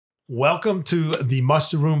Welcome to the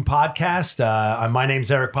Muster Room podcast. My name's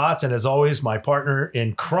Eric Potts, and as always, my partner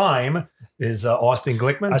in crime is Austin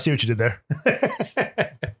Glickman. I see what you did there.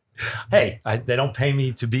 Hey, they don't pay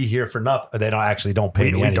me to be here for nothing. They don't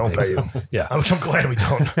pay me anything. We don't pay you. Yeah. I'm glad we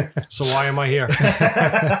don't. So why am I here?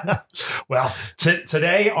 Well,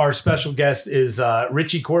 today our special guest is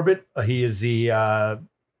Richie Corbett. He is the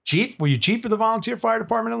chief. Were you chief of the volunteer fire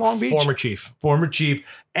department in Long Beach? Former chief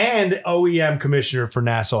and OEM commissioner for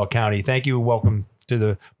Nassau County. Thank you. Welcome to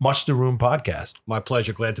the Muster Room podcast. My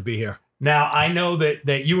pleasure. Glad to be here. Now, I know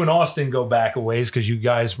that you and Austin go back a ways because you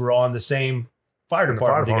guys were on the same fire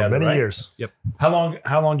department together, many right? years. Yep. How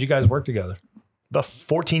long did you guys work together? About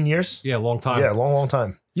 14 years. Yeah, long time. Yeah, long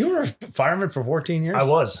time. You were a fireman for 14 years? I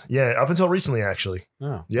was. Yeah, up until recently, actually.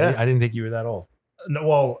 Oh, yeah. I didn't think you were that old. No,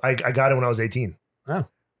 well, I got it when I was 18. Oh.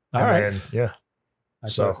 All right. Yeah.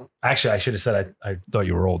 Actually, I should have said I thought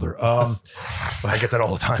you were older. I get that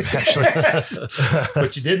all the time, actually.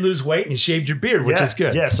 But you did lose weight and you shaved your beard, which is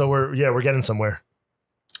good. Yeah, so we're getting somewhere.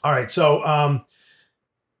 All right. So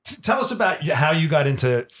tell us about how you got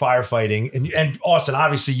into firefighting. And Austin,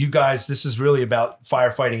 obviously you guys, this is really about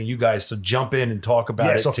firefighting and you guys, so jump in and talk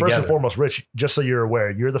about it so together. First and foremost, Rich, just so you're aware,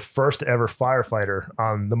 you're the first ever firefighter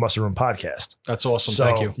on the Muster Room podcast. That's awesome. So,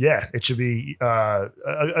 thank you. Yeah, it should be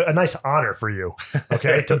a nice honor for you,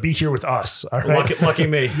 okay, to be here with us. All right? Lucky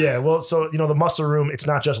me. Yeah, well, so, the Muster Room, it's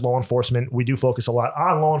not just law enforcement. We do focus a lot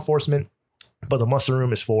on law enforcement, but the Muster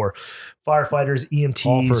Room is for firefighters,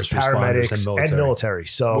 EMTs, paramedics, and military.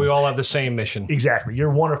 So we all have the same mission. Exactly.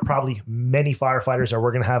 You're one of probably many firefighters that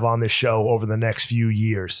we're going to have on this show over the next few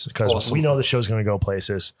years because we know the show's going to go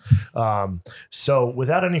places. So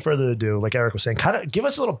without any further ado, like Eric was saying, kind of give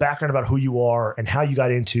us a little background about who you are and how you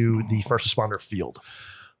got into the first responder field.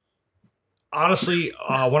 Honestly,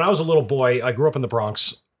 when I was a little boy, I grew up in the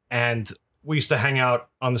Bronx, and we used to hang out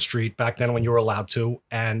on the street back then when you were allowed to.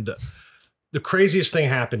 And the craziest thing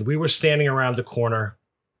happened. We were standing around the corner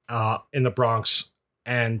in the Bronx,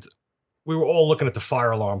 and we were all looking at the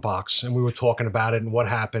fire alarm box, and we were talking about it and what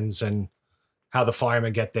happens and how the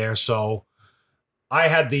firemen get there. So I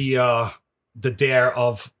had the dare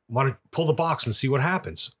of want to pull the box and see what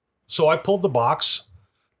happens. So I pulled the box.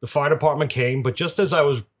 The fire department came, but just as I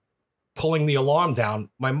was pulling the alarm down,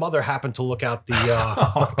 my mother happened to look out the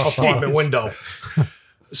apartment window.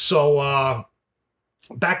 So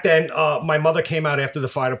back then, my mother came out after the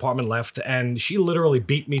fire department left, and she literally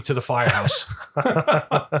beat me to the firehouse.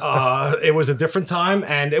 It was a different time,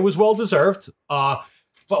 and it was well-deserved. But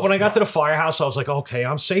when I got to the firehouse, I was like, okay,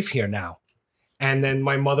 I'm safe here now. And then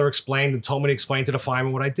my mother explained and told me to explain to the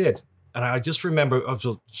fireman what I did. And I just remember I was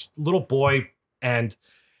a little boy, and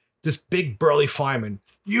this big burly fireman,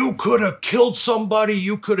 you could have killed somebody.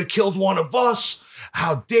 You could have killed one of us.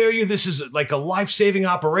 How dare you? This is like a life-saving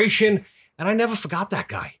operation. And I never forgot that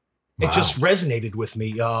guy. Wow. It just resonated with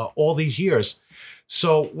me all these years.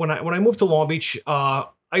 So when I moved to Long Beach, I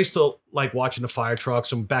used to like watching the fire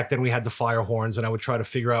trucks. And back then we had the fire horns, and I would try to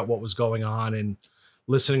figure out what was going on and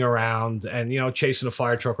listening around and, chasing a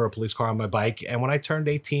fire truck or a police car on my bike. And when I turned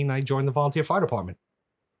 18, I joined the volunteer fire department.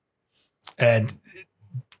 And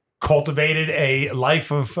cultivated a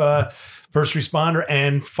life of first responder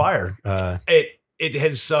and fire. It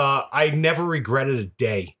has, I never regretted a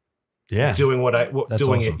day. Yeah, doing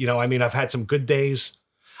awesome. it. I've had some good days.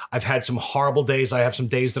 I've had some horrible days. I have some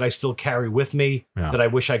days that I still carry with me that I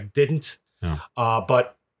wish I didn't. Yeah.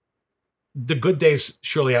 But the good days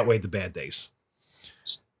surely outweighed the bad days.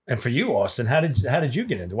 And for you, Austin, how did you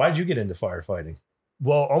get into? Why did you get into firefighting?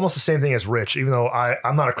 Well, almost the same thing as Rich, even though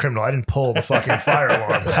I'm not a criminal. I didn't pull the fucking fire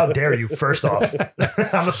alarm. How dare you, first off. I'm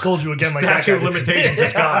going to scold you again. Statute of limitations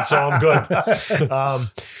is gone, so I'm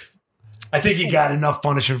good. I think he got enough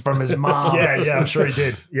punishment from his mom. Yeah, I'm sure he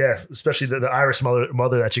did. Yeah, especially the Irish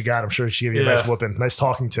mother that you got. I'm sure she gave you a nice whooping. Nice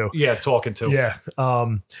talking to. Yeah, talking to. Yeah.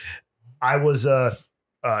 I was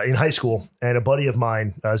in high school, and a buddy of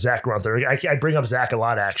mine, Zach Grunther. I bring up Zach a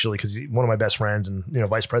lot, actually, because he's one of my best friends and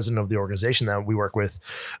vice president of the organization that we work with.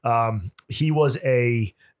 He was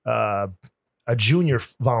a junior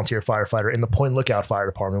volunteer firefighter in the Point Lookout Fire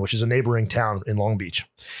Department, which is a neighboring town in Long Beach.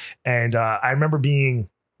 And I remember being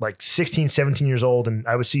like 16, 17 years old. And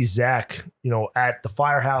I would see Zach, at the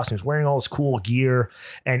firehouse, and he was wearing all this cool gear.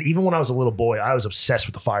 And even when I was a little boy, I was obsessed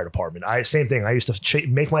with the fire department. Same thing. I used to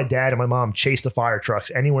make my dad and my mom chase the fire trucks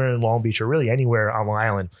anywhere in Long Beach or really anywhere on Long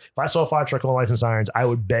Island. If I saw a fire truck with lights and sirens, I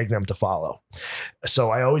would beg them to follow. So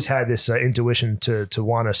I always had this intuition to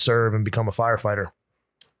want to serve and become a firefighter.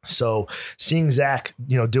 So seeing Zach,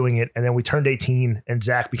 doing it, and then we turned 18 and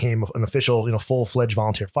Zach became an official, full-fledged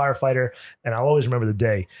volunteer firefighter. And I'll always remember the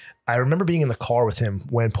day. I remember being in the car with him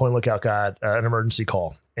when Point Lookout got an emergency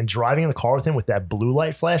call, and driving in the car with him with that blue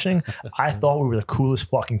light flashing. I thought we were the coolest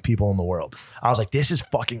fucking people in the world. I was like, this is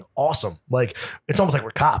fucking awesome. Like, it's almost like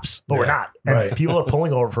we're cops, but we're not. And people are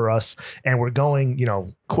pulling over for us, and we're going,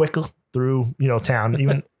 quick through, town,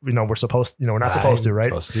 even, we're supposed, we're not supposed to, right?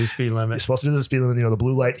 Supposed to do the speed limit. It's supposed to do the speed limit. The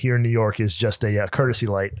blue light here in New York is just a courtesy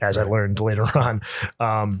light, as I learned later on.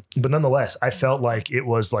 But nonetheless, I felt like it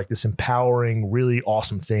was like this empowering, really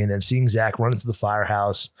awesome thing. And then seeing Zach run into the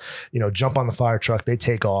firehouse, jump on the fire truck, they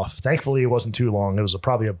take off. Thankfully, it wasn't too long. It was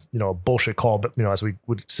probably a bullshit call, but as we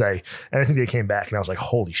would say. And I think they came back, and I was like,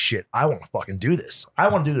 holy shit, I want to fucking do this. I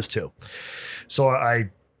want to do this too. So I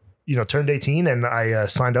turned 18 and I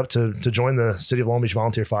signed up to join the City of Long Beach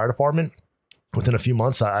Volunteer Fire Department. Within a few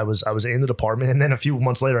months, I was in the department, and then a few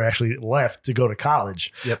months later, I actually left to go to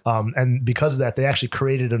college. Yep. And because of that, they actually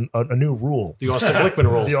created a new rule, the Austin Glickman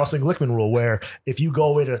rule. The Austin Glickman rule, where if you go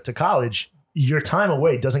away to college, your time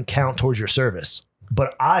away doesn't count towards your service.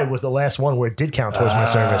 But I was the last one where it did count towards my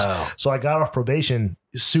service, so I got off probation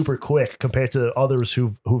super quick compared to others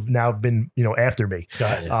who've now been after me.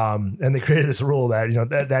 And they created this rule that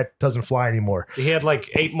that doesn't fly anymore. He had like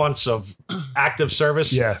 8 months of active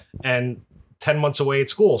service, and 10 months away at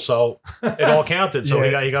school, so it all counted. So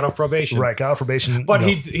he got off probation, right? Got off probation, but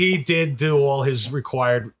he did do all his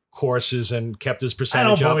required courses and kept his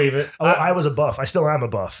percentage. I don't believe it. I was a buff. I still am a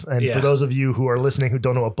buff. And for those of you who are listening who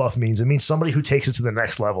don't know what buff means, it means somebody who takes it to the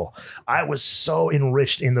next level. I was so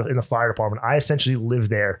enriched in the fire department. I essentially lived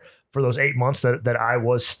there for those 8 months that I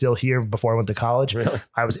was still here before I went to college. Really?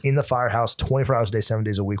 I was in the firehouse 24 hours a day, 7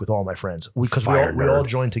 days a week with all my friends, because we all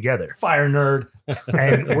joined together. Fire nerd.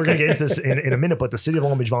 And we're going to get into this in a minute, but the City of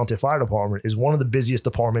Long Beach Volunteer Fire Department is one of the busiest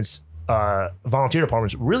departments, volunteer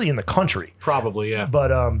departments, really in the country. Probably, yeah.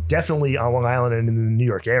 But definitely on Long Island and in the New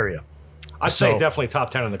York area. I'd say definitely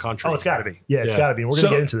top 10 in the country. Oh, it's got to be. Yeah, it's got to be. We're going to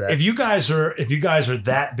get into that. If you guys are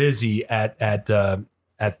that busy at the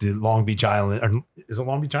Long Beach Island, or is it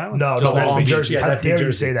Long Beach Island? No, that's New Jersey. How dare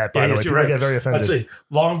you say that? By the way, people get very offended. Let's see,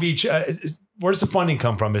 Long Beach. Where does the funding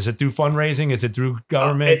come from? Is it through fundraising? Is it through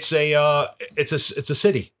government? It's a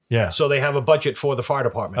city. Yeah. So they have a budget for the fire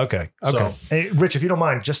department. Okay. So, hey, Rich, if you don't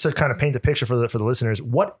mind, just to kind of paint the picture for the listeners,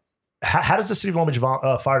 how does the City of Long Beach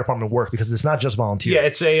Fire Department work? Because it's not just volunteer.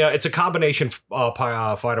 Yeah, it's a combination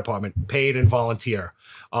fire department, paid and volunteer.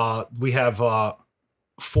 We have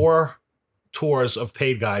 4 tours of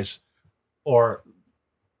paid guys, or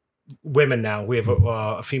women now. We have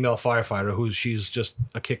a female firefighter she's just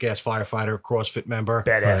a kick-ass firefighter, CrossFit member.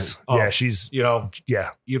 Badass. Yeah, she's,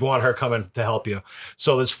 you'd want her coming to help you.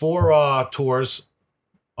 So there's 4 tours,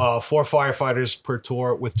 4 firefighters per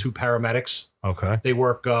tour with 2 paramedics. Okay. They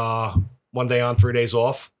work 1 day on, 3 days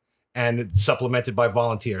off, and it's supplemented by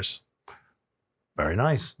volunteers. Very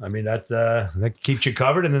nice. I mean, that keeps you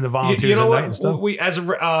covered, and then the volunteers at night and stuff. We, as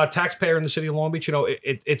a taxpayer in the city of Long Beach,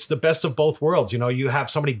 it's the best of both worlds. You have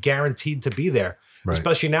somebody guaranteed to be there,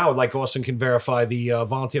 especially now. Like Austin can verify, the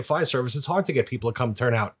volunteer fire service. It's hard to get people to come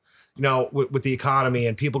turn out. With the economy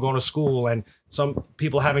and people going to school, and some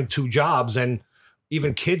people having 2 jobs, and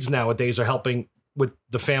even kids nowadays are helping with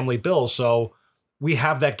the family bills. So we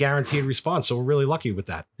have that guaranteed response. So we're really lucky with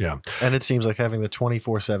that. Yeah. And it seems like having the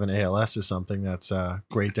 24/7 ALS is something that's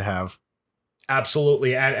great to have.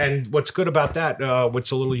 Absolutely. And what's good about that,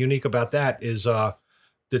 what's a little unique about that is the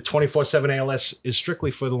 24/7 ALS is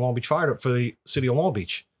strictly for the Long Beach Fire, for the City of Long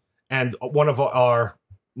Beach, and one of our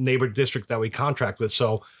neighbor district that we contract with.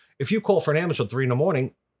 So if you call for an ambulance at 3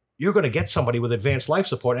 a.m, you're going to get somebody with advanced life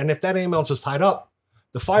support. And if that ambulance is tied up,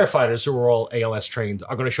 the firefighters who are all ALS trained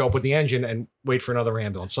are going to show up with the engine and wait for another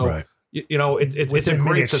ambulance. So, it's a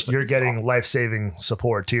great system. You're getting life-saving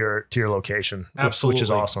support to your location, absolutely, which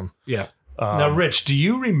is awesome. Yeah. Now, Rich, do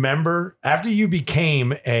you remember after you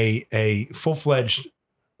became a full-fledged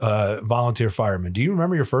volunteer fireman? Do you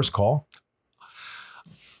remember your first call?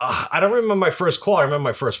 I don't remember my first call. I remember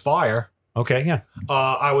my first fire. Okay, yeah.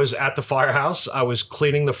 I was at the firehouse. I was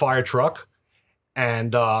cleaning the fire truck,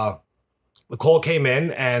 and the call came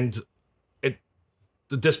in, and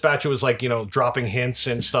the dispatcher was like, dropping hints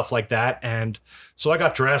and stuff like that. And so I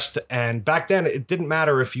got dressed, and back then it didn't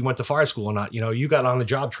matter if you went to fire school or not. You got on the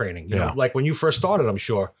job training. You know, like when you first started, I'm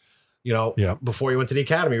sure, before you went to the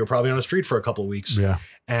academy, you were probably on the street for a couple of weeks. Yeah.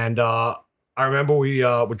 And I remember we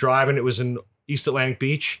were driving. It was in East Atlantic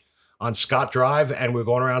Beach on Scott Drive, and we were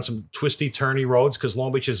going around some twisty, turny roads because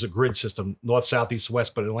Long Beach is a grid system, north, south, east,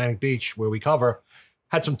 west. But Atlantic Beach, where we cover,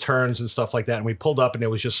 had some turns and stuff like that. And we pulled up, and there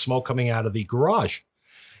was just smoke coming out of the garage.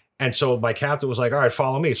 And so my captain was like, all right,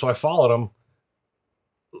 follow me. So I followed him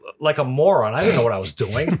like a moron. I didn't know what I was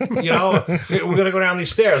doing. We're going to go down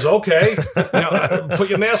these stairs. Okay. Put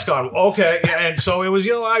your mask on. Okay. And so it was,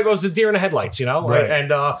 I was the deer in the headlights, Right.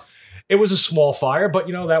 And it was a small fire, but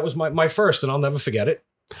that was my first, and I'll never forget it.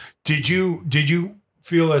 Did you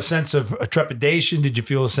feel a sense of trepidation? Did you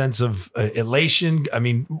feel a sense of elation? I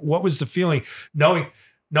mean, what was the feeling knowing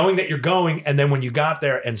that you're going, and then when you got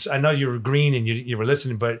there, and I know you were green and you were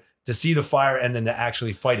listening, but to see the fire and then to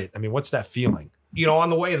actually fight it, I mean, what's that feeling? On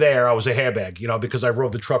the way there, I was a hairbag, because I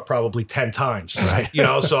rode the truck probably 10 times, right?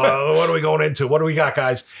 So what are we going into? What do we got,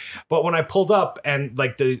 guys? But when I pulled up and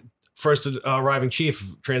like the first arriving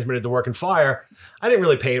chief transmitted the working fire, I didn't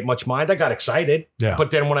really pay it much mind. I got excited. Yeah. But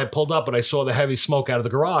then when I pulled up and I saw the heavy smoke out of the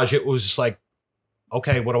garage, it was just like,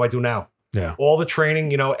 okay, what do I do now? Yeah. All the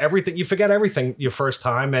training, everything, you forget everything your first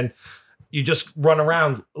time and you just run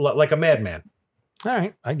around like a madman. All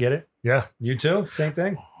right. I get it. Yeah. You too? Same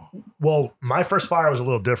thing? Well, my first fire was a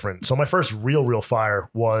little different. So my first real fire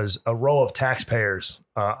was a row of taxpayers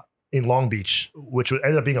in Long Beach, which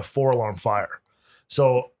ended up being a 4-alarm fire.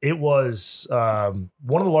 So it was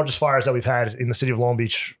one of the largest fires that we've had in the city of Long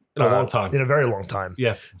Beach in a long time. In a very long time.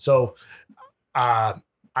 Yeah. So I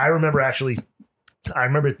remember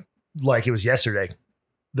like it was yesterday.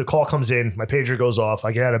 The call comes in, my pager goes off,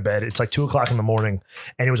 I get out of bed. It's like 2:00 in the morning,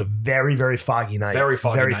 and it was a very, very foggy night. Very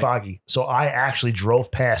foggy. So I actually drove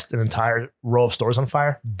past an entire row of stores on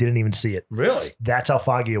fire, didn't even see it. Really? That's how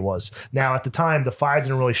foggy it was. Now, at the time, the fire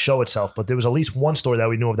didn't really show itself, but there was at least one store that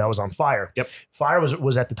we knew of that was on fire. Yep. Fire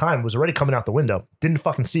was at the time, was already coming out the window. Didn't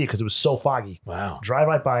fucking see it because it was so foggy. Wow. Drive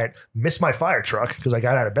right by it, missed my fire truck because I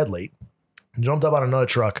got out of bed late. Jumped up on another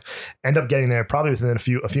truck, end up getting there probably within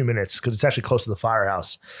a few minutes because it's actually close to the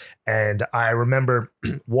firehouse. And I remember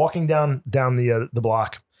walking down the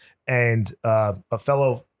block, and a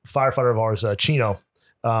fellow firefighter of ours, Chino,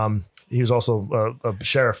 he was also a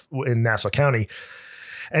sheriff in Nassau County,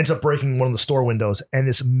 ends up breaking one of the store windows, and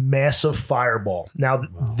this massive fireball. Now,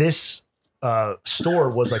 this store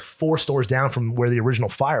was like 4 stores down from where the original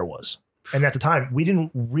fire was. And at the time, we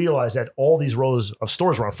didn't realize that all these rows of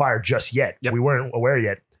stores were on fire just yet. Yep. We weren't aware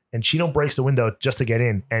yet. And Chino breaks the window just to get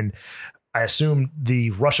in. And I assume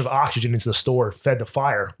the rush of oxygen into the store fed the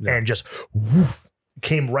fire and just woof,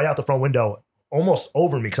 came right out the front window, almost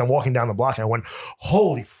over me because I'm walking down the block. And I went,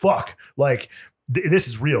 holy fuck. Like, this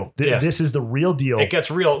is real. This is the real deal. It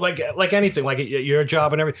gets real, like anything, like your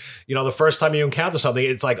job and everything. The first time you encounter something,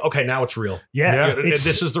 it's like, okay, now it's real. Yeah,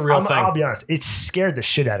 this is the real thing. I'll be honest, it scared the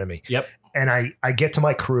shit out of me. Yep. And I get to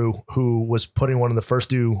my crew who was putting one of the first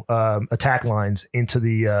due attack lines into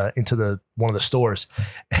one of the stores,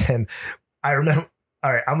 and I remember.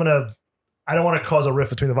 All right, I don't want to cause a rift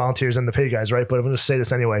between the volunteers and the paid guys, right? But I'm going to say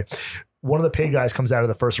this anyway. One of the paid guys comes out of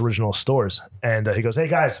the first original stores, and he goes, "Hey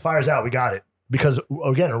guys, fire's out. We got it." Because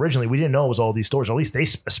again, originally we didn't know it was all these stores. Or at least they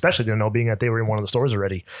especially didn't know, being that they were in one of the stores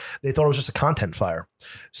already. They thought it was just a content fire.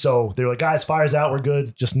 So they were like, "Guys, fire's out. We're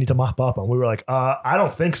good. Just need to mop up." And we were like, "I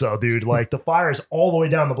don't think so, dude. Like the fire is all the way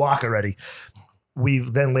down the block already." We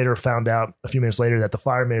then later found out a few minutes later that the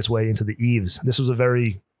fire made its way into the eaves. This was into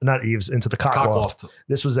the cockloft.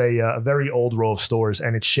 This was a very old row of stores,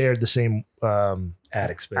 and it shared the same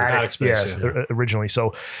Attic space. Yes, originally.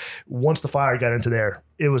 So once the fire got into there,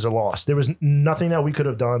 it was a loss. There was nothing that we could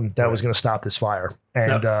have done that was going to stop this fire.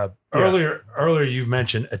 And earlier you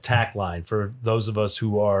mentioned attack line. For those of us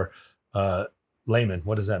who are laymen,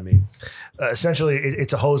 what does that mean? Essentially,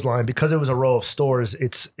 it's a hose line. Because it was a row of stores,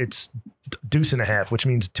 it's deuce and a half, which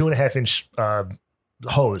means 2.5 inch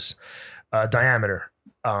hose diameter.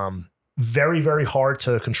 Very, very hard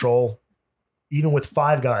to control, even with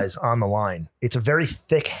 5 guys on the line. It's a very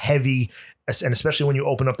thick, heavy, and especially when you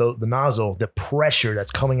open up the nozzle, the pressure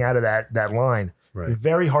that's coming out of that line,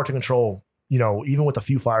 very hard to control, even with a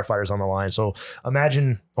few firefighters on the line. So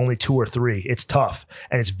imagine only 2 or 3. It's tough,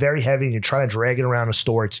 and it's very heavy, and you're trying to drag it around a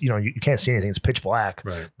store. It's, you can't see anything. It's pitch black.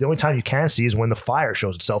 Right. The only time you can see is when the fire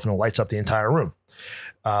shows itself and it lights up the entire room.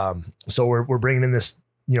 So we're bringing in this,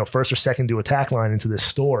 first or second due attack line into this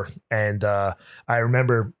store. And I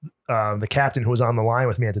remember the captain who was on the line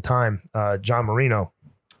with me at the time, John Marino,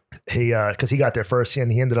 because he got there first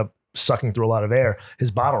and he ended up sucking through a lot of air.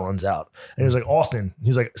 His bottle runs out. And he was like, "Austin,"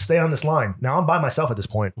 he's like, "stay on this line." Now I'm by myself at this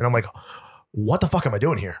point, and I'm like, what the fuck am I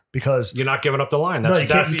doing here? Because you're not giving up the line. You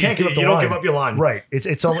can't give up the line. You don't give up your line. Right.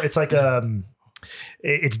 It's like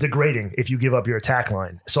it's degrading if you give up your attack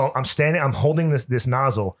line. So I'm holding this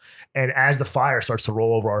nozzle, and as the fire starts to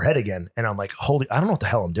roll over our head again, and I'm like, I don't know what the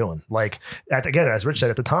hell I'm doing. Like, again, as Rich said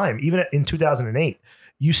at the time, even in 2008,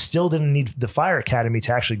 you still didn't need the fire academy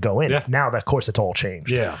to actually go in. Yeah. Now, of course, it's all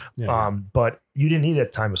changed. Yeah. But you didn't need it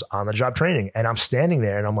at the time. It was on the job training. And I'm standing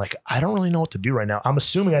there and I'm like, I don't really know what to do right now. I'm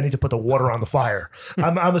assuming I need to put the water on the fire.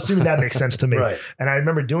 I'm assuming that makes sense to me. Right. And I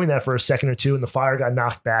remember doing that for a second or two, and the fire got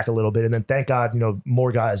knocked back a little bit. And then thank God,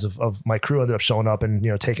 more guys of my crew ended up showing up and,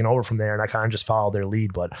 taking over from there. And I kind of just followed their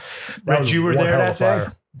lead. But Rich, you were there that day?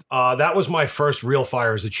 That was my first real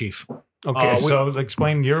fire as a chief. Okay. So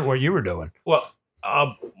explain what you were doing. Well,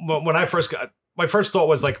 when I first got, my first thought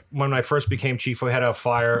was like when I first became chief, we had a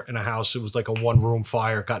fire in a house. It was like a 1-room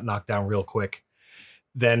fire, got knocked down real quick.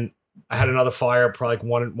 Then I had another fire, probably like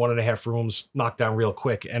 1.5 rooms, knocked down real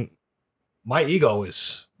quick. And my ego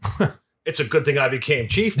is, it's a good thing I became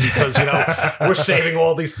chief because, we're saving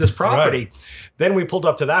all this property. Right. Then we pulled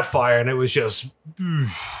up to that fire and it was just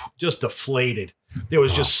deflated. There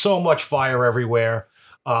was just so much fire everywhere.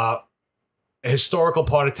 A historical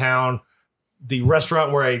part of town. The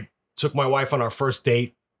restaurant where I took my wife on our first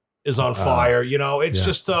date is on fire. It's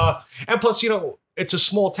just, and plus, it's a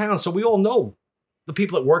small town. So we all know the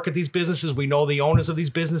people that work at these businesses. We know the owners of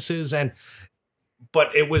these businesses.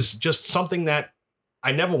 But it was just something that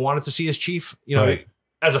I never wanted to see as chief. Right.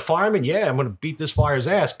 As a fireman, I'm going to beat this fire's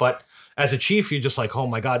ass. But as a chief, you're just like, oh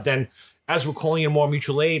my God. Then as we're calling in more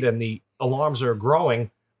mutual aid and the alarms are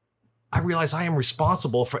growing, I realize I am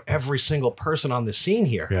responsible for every single person on the scene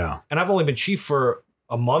here. Yeah. And I've only been chief for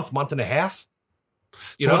a month and a half.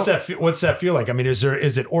 So what's that feel like? I mean, is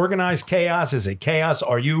it organized chaos? Is it chaos?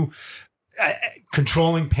 Are you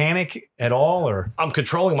controlling panic at all, or? I'm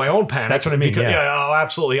controlling my own panic. That's what I mean. Because,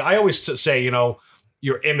 absolutely. I always say,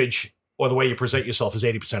 your image or the way you present yourself is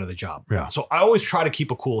 80% of the job. Yeah. So I always try to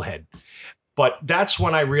keep a cool head. But that's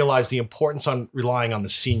when I realized the importance on relying on the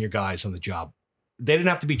senior guys on the job. They didn't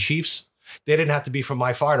have to be chiefs. They didn't have to be from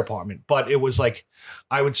my fire department. But it was like,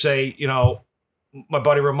 I would say, my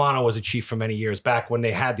buddy Romano was a chief for many years back when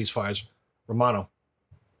they had these fires. Romano,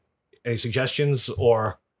 any suggestions?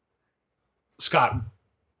 Or Scott,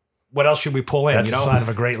 what else should we pull in? That's a sign of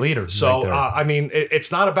a great leader. So,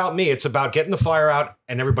 it's not about me. It's about getting the fire out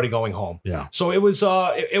and everybody going home. Yeah. So it was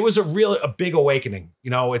a big awakening.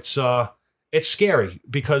 It's scary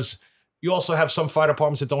because you also have some fire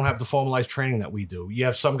departments that don't have the formalized training that we do. You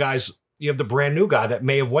have some guys, you have the brand new guy that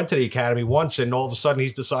may have went to the academy once and all of a sudden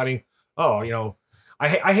he's deciding,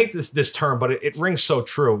 I hate this term, but it rings so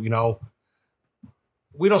true.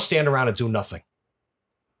 We don't stand around and do nothing.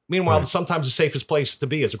 Meanwhile, right. Sometimes the safest place to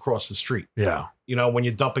be is across the street. Yeah. When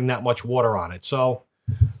you're dumping that much water on it. So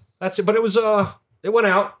that's it. But it was, it went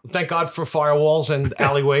out. Thank God for firewalls and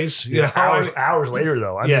alleyways. Hours later,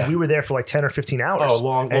 though. I mean, we were there for like 10 or 15 hours. Oh,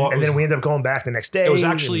 long. And then we ended up going back the next day. It was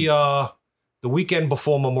actually the weekend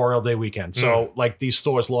before Memorial Day weekend. So, these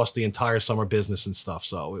stores lost the entire summer business and stuff.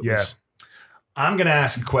 So, it was. I'm going to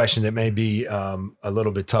ask a question that may be a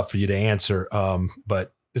little bit tough for you to answer,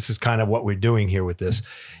 but this is kind of what we're doing here with this,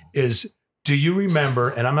 is do you remember,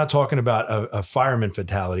 and I'm not talking about a fireman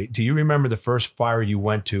fatality, do you remember the first fire you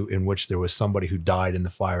went to in which there was somebody who died in the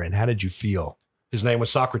fire, and how did you feel? His name was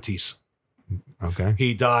Socrates. Okay.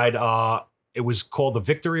 He died, it was called the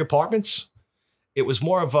Victory Apartments. It was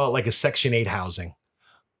more of like a Section 8 housing.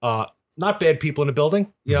 Not bad people in the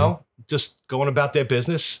building, just going about their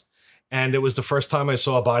business. And it was the first time I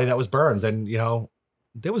saw a body that was burned. And,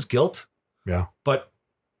 there was guilt. Yeah. But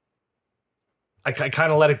I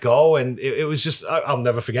kind of let it go. And it was just, I'll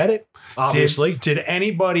never forget it, obviously. Did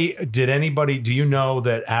anybody, do you know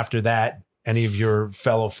that after that, any of your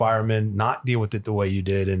fellow firemen not deal with it the way you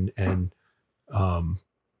did? And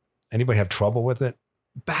anybody have trouble with it?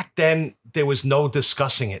 Back then, there was no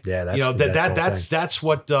discussing it. Yeah. That's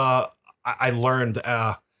what I learned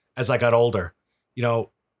as I got older.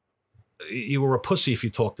 You were a pussy if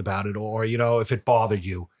you talked about it, or if it bothered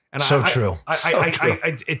you. And true.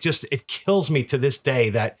 It kills me to this day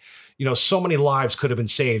that so many lives could have been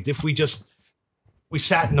saved if we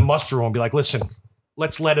sat in the muster room and be like, listen,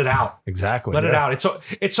 let's let it out. Exactly. Let it out.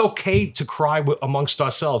 It's okay to cry amongst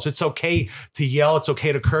ourselves. It's okay to yell. It's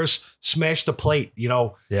okay to curse. Smash the plate.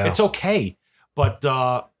 It's okay. But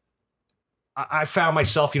I found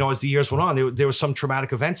myself, as the years went on, there were some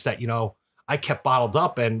traumatic events that I kept bottled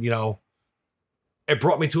up, and it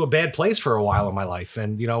brought me to a bad place for a while in my life.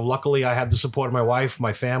 And, luckily I had the support of my wife,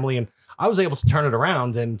 my family, and I was able to turn it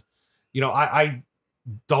around. And, I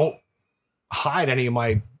don't hide any of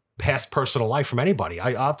my past personal life from anybody.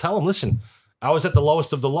 I'll tell them, listen, I was at the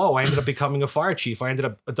lowest of the low. I ended up becoming a fire chief. I ended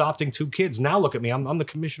up adopting 2 kids. Now look at me. I'm the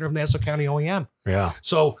commissioner of Nassau County OEM. Yeah.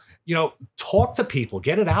 So, talk to people,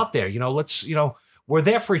 get it out there. Let's, we're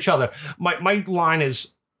there for each other. My line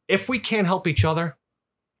is, if we can't help each other,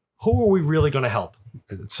 who are we really going to help?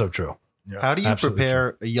 It's so true. Yeah, How do you absolutely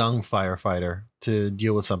prepare a young firefighter to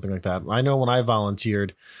deal with something like that? I know when I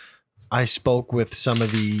volunteered, I spoke with some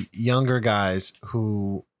of the younger guys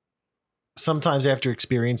who sometimes after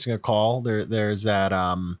experiencing a call, there's that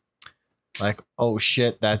like, oh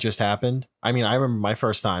shit, that just happened. I mean, I remember my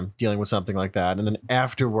first time dealing with something like that. And then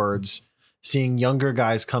afterwards seeing younger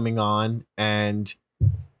guys coming on, and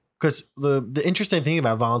because the interesting thing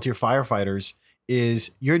about volunteer firefighters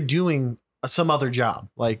is you're doing some other job.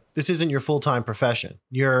 Like, this isn't your full-time profession.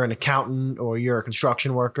 You're an accountant, or you're a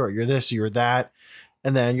construction worker, or you're this, or you're that.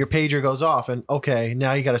 And then your pager goes off, and okay,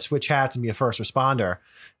 now you got to switch hats and be a first responder.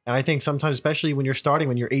 And I think sometimes, especially when you're starting,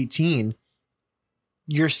 when you're 18,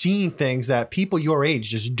 you're seeing things that people your age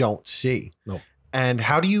just don't see. Nope. And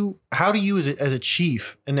how do you as a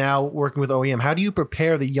chief, and now working with OEM, how do you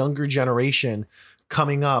prepare the younger generation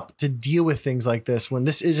coming up to deal with things like this when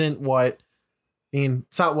this isn't what, I mean,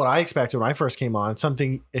 it's not what I expected when I first came on. It's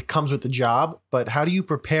something, it comes with the job, but how do you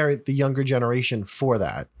prepare the younger generation for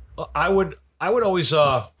that? I would always,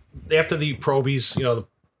 after the probies, the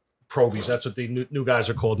probies, that's what the new guys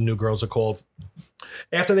are called, new girls are called.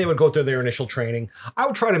 After they would go through their initial training, I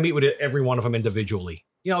would try to meet with every one of them individually.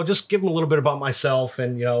 Just give them a little bit about myself,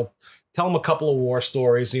 and, tell them a couple of war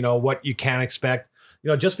stories, what you can expect.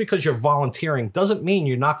 Just because you're volunteering doesn't mean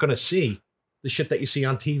you're not going to see the shit that you see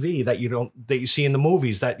on TV, that you see in the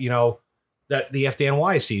movies, that that the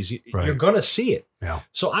FDNY sees. Right. You're going to see it. Yeah.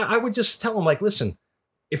 So I would just tell them, like, listen,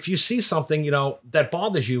 if you see something, that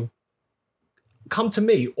bothers you, come to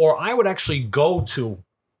me. Or I would actually go to,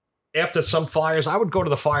 after some fires, I would go to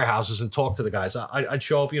the firehouses and talk to the guys. I'd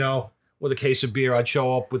show up, with a case of beer. I'd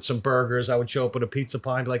show up with some burgers. I would show up with a pizza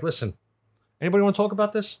pie and be like, listen, anybody want to talk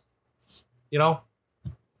about this?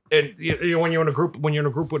 And when you're in a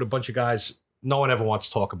group with a bunch of guys, no one ever wants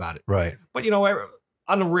to talk about it. Right. But,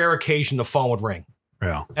 on a rare occasion, the phone would ring.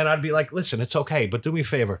 Yeah. And I'd be like, listen, it's okay, but do me a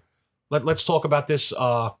favor. Let's talk about this.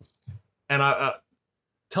 And I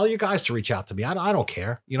tell you guys to reach out to me. I don't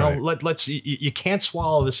care. Right. You can't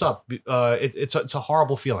swallow this up. It's a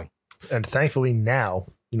horrible feeling. And thankfully now,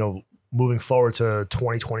 moving forward to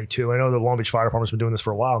 2022, I know the Long Beach Fire Department's been doing this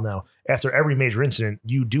for a while now. After every major incident,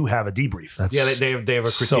 you do have a debrief. They have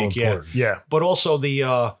a critique. So yeah. But also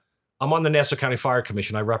I'm on the Nassau County Fire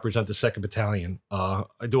Commission. I represent the 2nd Battalion. I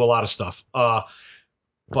do a lot of stuff.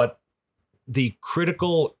 But the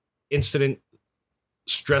critical incident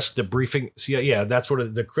stress debriefing, that's sort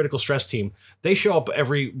of the critical stress team. They show up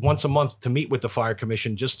once a month to meet with the Fire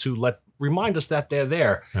Commission, just to remind us that they're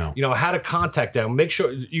there. Yeah. How to contact them. Make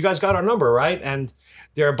sure you guys got our number, right? And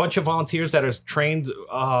there are a bunch of volunteers that are trained.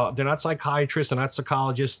 They're not psychiatrists, they're not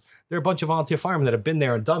psychologists. They're a bunch of volunteer firemen that have been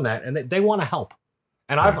there and done that, and they want to help.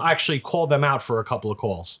 And I've actually called them out for a couple of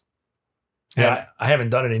calls. Yeah, I haven't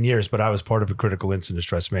done it in years, but I was part of a critical incident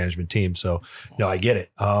stress management team, so I get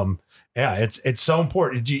it. Yeah, it's so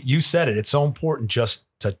important. You said it. It's so important just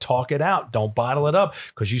to talk it out. Don't bottle it up,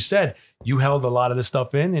 because you said you held a lot of this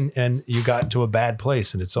stuff in, and you got into a bad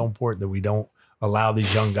place. And it's so important that we don't allow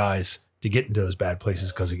these young guys to get into those bad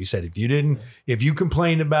places. Because like you said, if you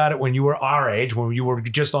complained about it when you were our age, when you were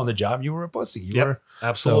just on the job, you were a pussy. You were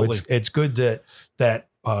absolutely. So it's good that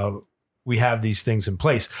we have these things in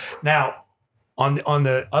place. Now, on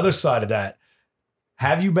the other side of that,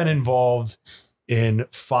 have you been involved in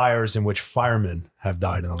fires in which firemen have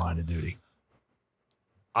died in the line of duty?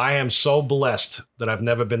 I am so blessed that I've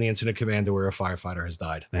never been the incident commander where a firefighter has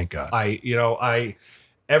died. Thank God.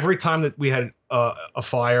 Every time that we had a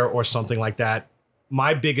fire or something like that,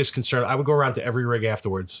 my biggest concern, I would go around to every rig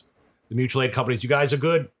afterwards. The mutual aid companies, you guys are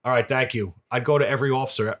good? All right, thank you. I'd go to every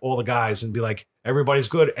officer, all the guys, and be like, everybody's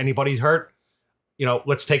good. Anybody's hurt?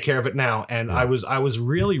 Let's take care of it now. And yeah. I was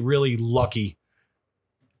really, really lucky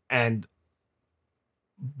and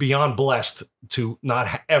beyond blessed to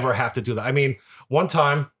not ever have to do that. I mean, one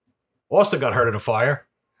time, Austin got hurt in a fire,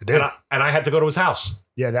 and I had to go to his house.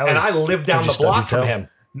 Yeah, and I lived down the block from him.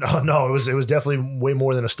 No, it was definitely way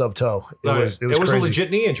more than a stub toe. It was a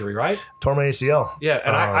legit knee injury, right? Tore my ACL. Yeah,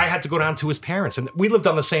 and I had to go down to his parents, and we lived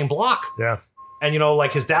on the same block. Yeah, and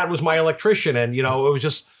his dad was my electrician, and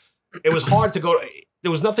it was hard to go.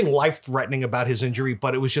 There was nothing life-threatening about his injury,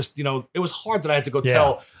 but it was just, it was hard that I had to go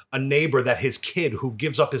tell a neighbor that his kid, who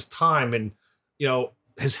gives up his time and,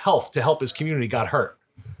 his health to help his community, got hurt.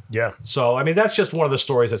 Yeah. So, I mean, that's just one of the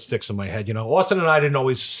stories that sticks in my head. Austin and I didn't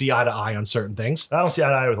always see eye to eye on certain things. I don't see eye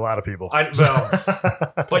to eye with a lot of people.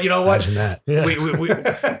 But you know what? Imagine that.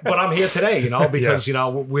 Yeah. But I'm here today, because,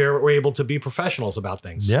 we're able to be professionals about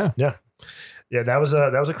things. Yeah. Yeah. Yeah, that was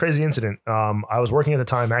a crazy incident. I was working at the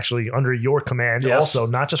time actually under your command, also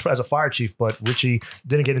not just as a fire chief, but Richie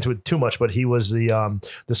didn't get into it too much. But he was the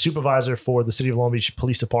supervisor for the City of Long Beach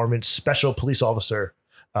Police Department, special police officer.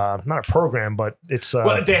 Not a program, but it's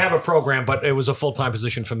well, they have a program, but it was a full-time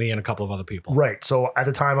position for me and a couple of other people. Right. So at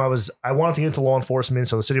the time I wanted to get into law enforcement.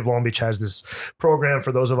 So the City of Long Beach has this program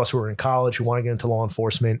for those of us who are in college who want to get into law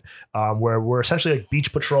enforcement, where we're essentially like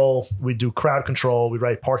beach patrol. We do crowd control. We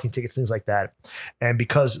write parking tickets, things like that. And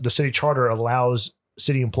because the city charter allows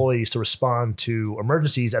city employees to respond to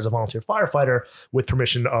emergencies as a volunteer firefighter with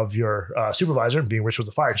permission of your supervisor, being Rich was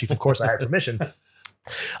the fire chief, of course I had permission.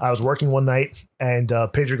 I was working one night and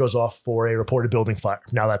pager goes off for a reported building fire.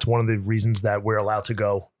 Now that's one of the reasons that we're allowed to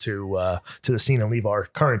go to the scene and leave our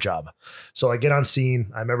current job. So I get on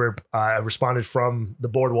scene. I remember I responded from the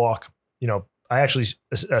boardwalk. I actually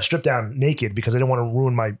stripped down naked because I didn't want to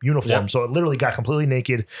ruin my uniform. Yep. So I literally got completely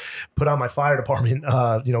naked, put on my fire department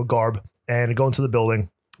garb, and go into the building.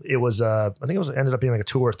 It was, I think it ended up being like a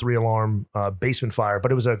 2 or 3 alarm basement fire,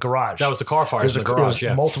 but it was a garage. That was the car fire in the garage,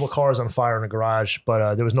 multiple cars on fire in a garage,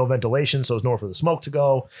 but there was no ventilation, so there was nowhere for the smoke to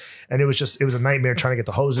go. And it was a nightmare trying to get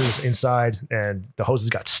the hoses inside, and the hoses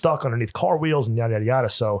got stuck underneath car wheels and yada, yada, yada.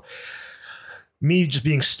 So me just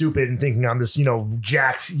being stupid and thinking I'm this,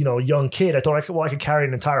 jacked, young kid, I thought I could carry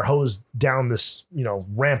an entire hose down this,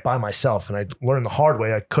 ramp by myself. And I learned the hard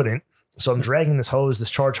way I couldn't. So I'm dragging this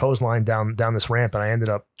charged hose line down this ramp, and I ended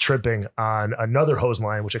up tripping on another hose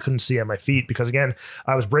line, which I couldn't see at my feet because, again,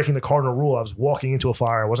 I was breaking the cardinal rule. I was walking into a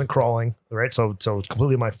fire. I wasn't crawling, right? So it's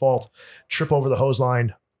completely my fault. Trip over the hose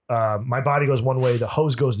line. My body goes one way. The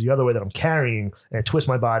hose goes the other way that I'm carrying, and it twists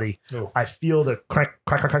my body. Oh. I feel the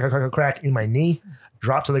crack in my knee,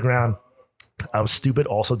 drop to the ground. I was stupid.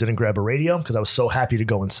 Also didn't grab a radio because I was so happy to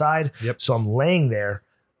go inside. Yep. So I'm laying there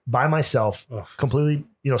by myself, completely,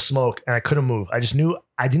 smoke, and I couldn't move. I just knew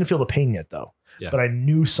I didn't feel the pain yet though, but I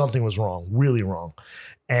knew something was wrong, really wrong.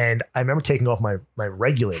 And I remember taking off my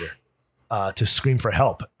regulator to scream for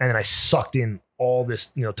help. And then I sucked in all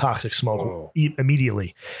this, toxic smoke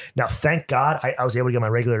immediately. Now, thank God I was able to get my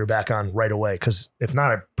regulator back on right away. Cause if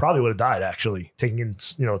not, I probably would have died actually taking in,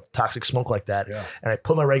 toxic smoke like that. Yeah. And I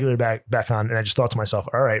put my regulator back on, and I just thought to myself,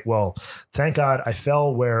 all right, well, thank God I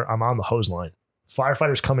fell where I'm on the hose line.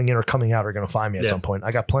 Firefighters coming in or coming out are going to find me at some point.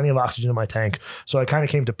 I got plenty of oxygen in my tank. So I kind of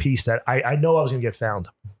came to peace that I know I was going to get found.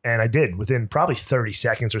 And I did. Within probably 30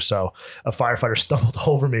 seconds or so, a firefighter stumbled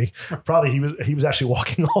over me. Probably he was actually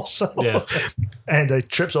walking also. Yeah. And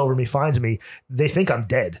trips over me, finds me. They think I'm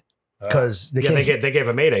dead. Because they gave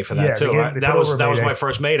a mayday for that too. That was my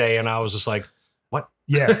first mayday, and I was just like, what?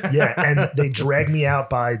 Yeah. And they dragged me out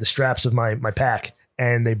by the straps of my pack.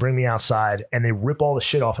 And they bring me outside and they rip all the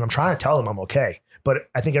shit off. And I'm trying to tell them I'm okay. But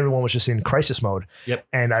I think everyone was just in crisis mode. Yep.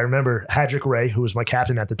 And I remember Hadrick Ray, who was my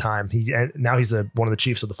captain at the time. Now he's one of the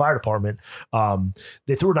chiefs of the fire department.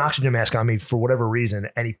 They threw an oxygen mask on me for whatever reason.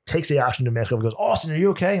 And he takes the oxygen mask off and goes, "Austin, are you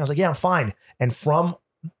okay?" I was like, "Yeah, I'm fine." And from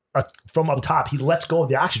up top, he lets go of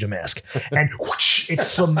the oxygen mask and whoosh, it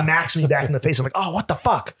smacks me back in the face. I'm like, "Oh, what the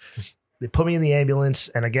fuck?" They put me in the ambulance.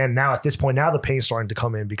 And again, now at this point, now the pain's starting to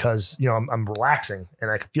come in because, I'm relaxing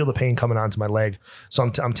and I can feel the pain coming onto my leg.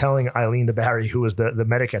 So I'm telling Eileen DeBarry, who was the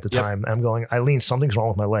medic at the time, I'm going, "Eileen, something's wrong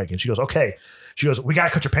with my leg." And she goes, "Okay." She goes, "We got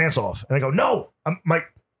to cut your pants off." And I go, "No, my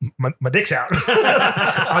dick's out."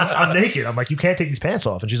 I'm naked. I'm like, "You can't take these pants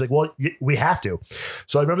off." And she's like, "Well, we have to."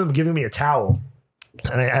 So I remember them giving me a towel.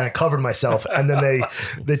 And I covered myself, and then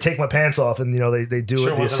they take my pants off, and they do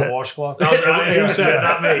sure it. It wasn't a washcloth. You said it,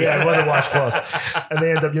 not me. Yeah, it wasn't a washcloth. And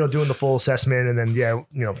they end up doing the full assessment, and then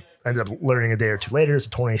ended up learning a day or two later it's a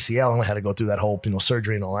torn ACL, and I had to go through that whole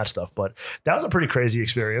surgery and all that stuff. But that was a pretty crazy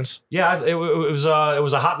experience. Yeah, it was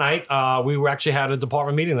a hot night. We actually had a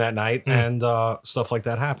department meeting that night, and stuff like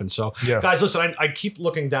that happened. So guys, listen, I keep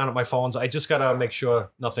looking down at my phones. I just gotta make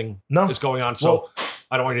sure nothing is going on. So.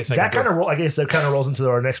 I don't want you to think that kind of. I guess that kind of rolls into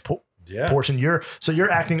our next portion. You're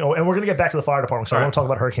acting. And we're gonna get back to the fire department. So I want to talk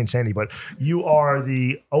about Hurricane Sandy, but you are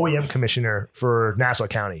the OEM commissioner for Nassau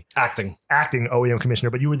County. Acting OEM commissioner,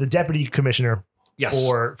 but you were the deputy commissioner. Yes.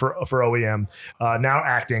 For OEM, now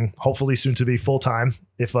acting. Hopefully soon to be full time.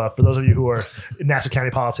 If for those of you who are in Nassau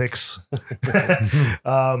County politics.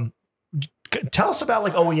 Tell us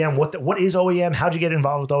about OEM. What is OEM? How'd you get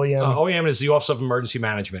involved with OEM? OEM is the Office of Emergency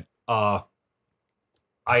Management.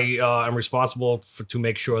 I am responsible to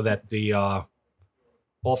make sure that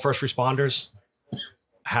all first responders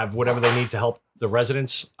have whatever they need to help the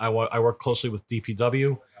residents. I work closely with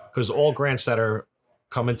DPW because all grants that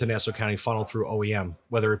come into Nassau County funnel through OEM,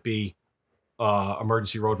 whether it be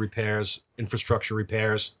emergency road repairs, infrastructure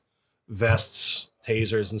repairs, vests,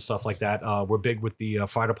 tasers and stuff like that. We're big with the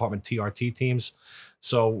fire department TRT teams.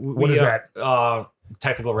 So what is that?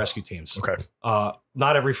 Technical rescue teams. Okay.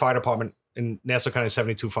 Not every fire department in Nassau County,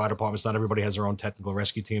 72 fire departments. Not everybody has their own technical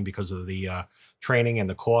rescue team because of the training and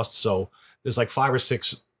the costs. So there's like 5 or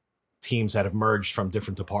 6 teams that have merged from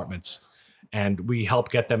different departments, and we help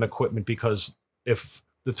get them equipment, because if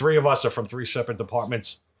the 3 of us are from 3 separate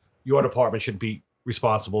departments, your department should be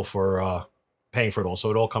responsible for paying for it all. So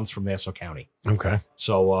it all comes from Nassau County. Okay.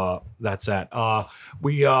 So that's that.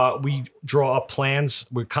 We draw up plans.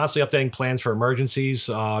 We're constantly updating plans for emergencies,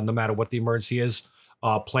 no matter what the emergency is.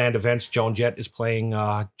 Planned events. Joan Jett is playing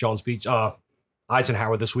Jones Beach,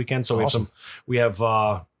 Eisenhower this weekend. So awesome. we have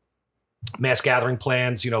mass gathering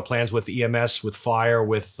plans, plans with EMS, with fire,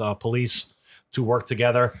 with police to work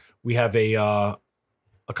together. We have a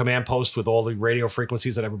command post with all the radio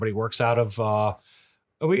frequencies that everybody works out of.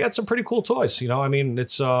 We got some pretty cool toys. I mean,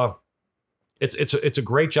 it's a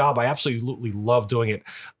great job. I absolutely love doing it.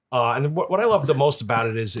 And what I love the most about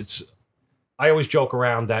it is I always joke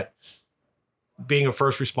around that being a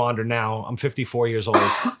first responder now, I'm 54 years old.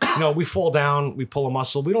 We fall down, we pull a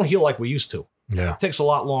muscle. We don't heal like we used to. Yeah. It takes a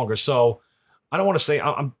lot longer. So I don't want to say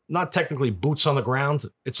I'm not technically boots on the ground.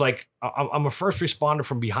 It's like I'm a first responder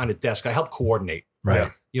from behind a desk. I help coordinate.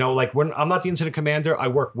 Right. Like when I'm not the incident commander, I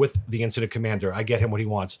work with the incident commander. I get him what he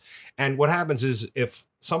wants. And what happens is if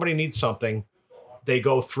somebody needs something, they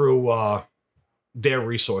go through their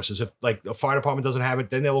resources. If like a fire department doesn't have it,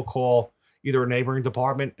 then they will call either a neighboring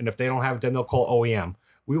department. And if they don't have it, then they'll call OEM.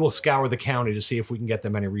 We will scour the county to see if we can get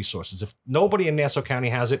them any resources. If nobody in Nassau County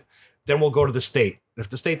has it, then we'll go to the state. If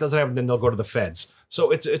the state doesn't have it, then they'll go to the feds. So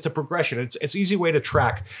it's a progression. It's an easy way to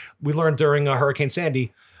track. We learned during Hurricane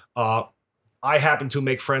Sandy, I happened to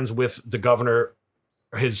make friends with the governor,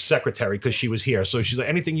 his secretary, because she was here. So she's like,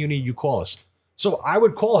 anything you need, you call us. So I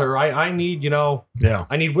would call her. I need,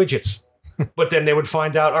 I need widgets. But then they would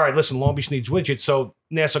find out, all right, listen, Long Beach needs widgets. So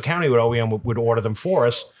Nassau County OEM would order them for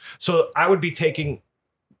us. So I would be taking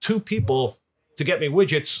 2 people to get me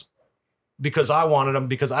widgets because I wanted them,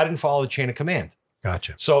 because I didn't follow the chain of command.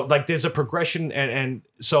 Gotcha. So like there's a progression. And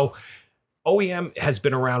so OEM has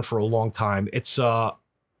been around for a long time. It's, I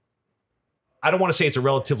don't want to say it's a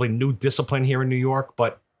relatively new discipline here in New York,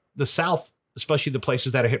 but the South, especially the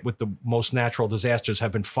places that are hit with the most natural disasters,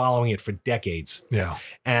 have been following it for decades. Yeah.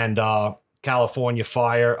 And California,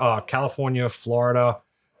 Florida,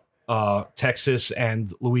 Texas,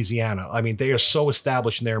 and Louisiana. I mean, they are so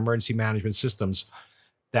established in their emergency management systems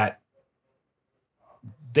that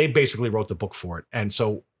they basically wrote the book for it. And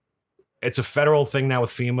so it's a federal thing now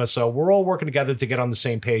with FEMA. So we're all working together to get on the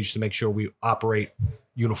same page to make sure we operate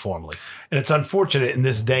uniformly. And it's unfortunate in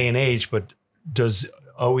this day and age, but does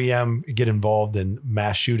OEM get involved in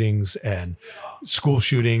mass shootings and school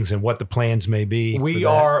shootings and what the plans may be? We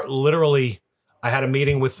are literally, I had a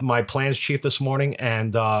meeting with my plans chief this morning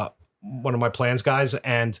and one of my plans guys,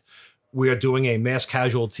 and we are doing a mass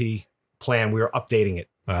casualty plan. We are updating it.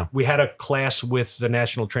 Wow. We had a class with the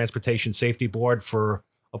National Transportation Safety Board for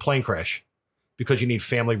a plane crash, because you need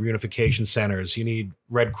family reunification centers, you need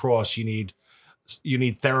Red Cross, you need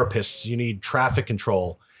therapists, you need traffic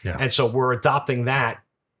control. Yeah. And so we're adopting that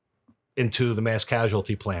into the mass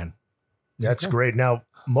casualty plan. That's great. Now,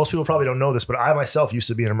 most people probably don't know this, but I myself used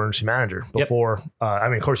to be an emergency manager before.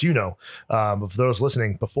 Of course, but for those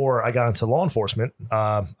listening, before I got into law enforcement,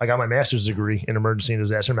 I got my master's degree in emergency and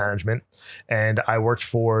disaster management. And I worked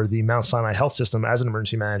for the Mount Sinai Health System as an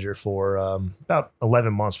emergency manager for about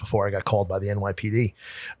 11 months before I got called by the NYPD.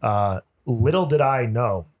 Little did I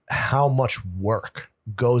know how much work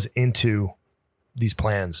goes into these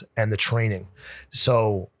plans and the training.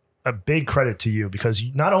 So a big credit to you, because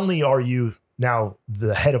not only are you now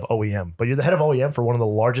the head of OEM, but you're the head of OEM for one of the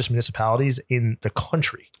largest municipalities in the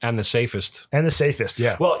country. And the safest.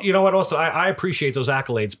 Yeah. Well, you know what? Also, I appreciate those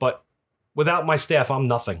accolades, but without my staff, I'm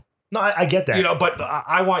nothing. No, I get that. But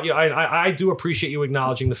I want you, I do appreciate you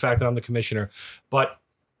acknowledging the fact that I'm the commissioner, but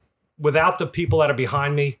without the people that are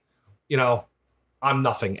behind me, I'm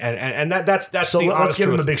nothing. And that's so the let's give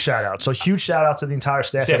truth. them a big shout out. So huge shout out to the entire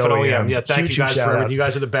staff at OEM. Yeah, thank huge, you guys for everything. You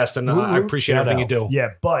guys are the best, and I appreciate everything you do. Yeah,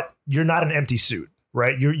 but you're not an empty suit,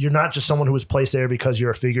 right? You're not just someone who was placed there because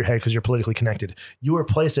you're a figurehead, because you're politically connected. You were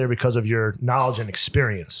placed there because of your knowledge and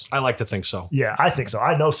experience. I like to think so. Yeah, I think so.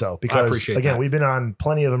 I know so, because again, we've been on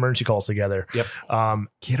plenty of emergency calls together. Yep.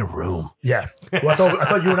 Get a room. Yeah. Well, I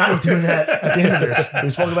thought you and I were doing that at the end of this.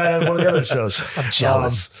 We spoke about it on one of the other shows. I'm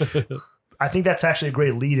jealous. I think that's actually a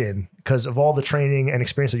great lead in because of all the training and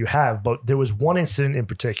experience that you have. But there was one incident in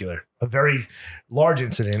particular, a very large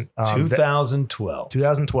incident. 2012.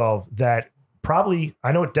 2012 that probably,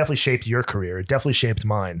 I know it definitely shaped your career. It definitely shaped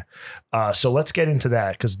mine. So let's get into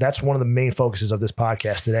that, because that's one of the main focuses of this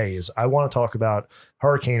podcast today. Is I want to talk about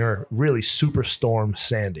Hurricane, or really Superstorm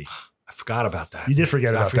Sandy. I forgot about that. You did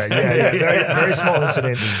forget about that. Yeah. Very small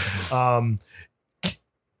incident.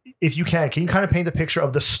 If you can you kind of paint the picture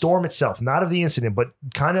of the storm itself, not of the incident, but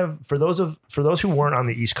kind of for those who weren't on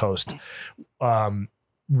the East Coast,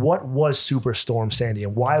 what was Superstorm Sandy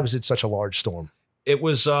and why was it such a large storm? It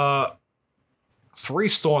was three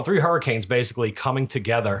hurricanes basically coming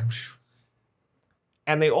together,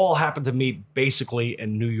 and they all happened to meet basically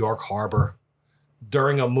in New York Harbor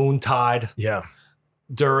during a moon tide. Yeah.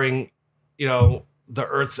 During, the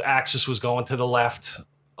Earth's axis was going to the left.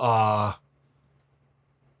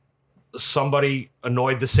 Somebody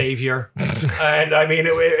annoyed the savior. And I mean,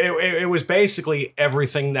 it was basically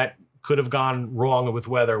everything that could have gone wrong with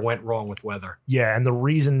weather went wrong with weather. Yeah. And the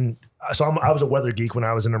reason, I was a weather geek when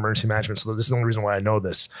I was in emergency management. So this is the only reason why I know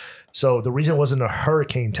this. So the reason it wasn't a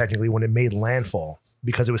hurricane technically when it made landfall,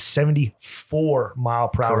 because it was 74 mile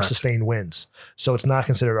per hour sustained winds. So it's not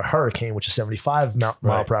considered a hurricane, which is 75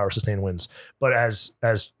 mile per hour sustained winds. But as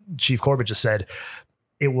Chief Corbett just said,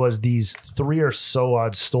 it was these 3 or so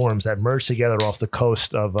odd storms that merged together off the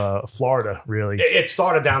coast of Florida, really. It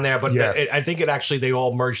started down there, but I think they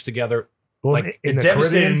all merged together. Well, like in the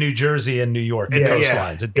devastated Caribbean, New Jersey and New York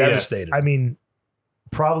coastlines. It devastated. I mean,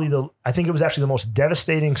 I think it was actually the most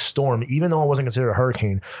devastating storm, even though it wasn't considered a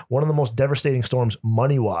hurricane, one of the most devastating storms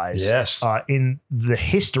money-wise in the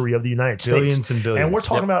history of the United States. Billions and billions. And we're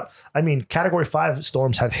talking about, Category 5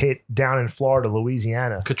 storms have hit down in Florida,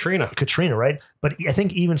 Louisiana. Katrina, right? But I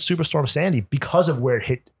think even Superstorm Sandy, because of where it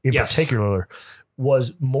hit in particular,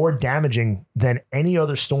 was more damaging than any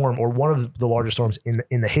other storm, or one of the largest storms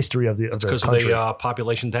in the history of the country. Because of the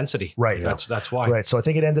population density. Right. That's why. Right. So I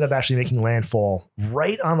think it ended up actually making landfall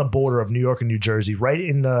right on the border of New York and New Jersey, right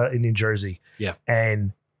in New Jersey. Yeah.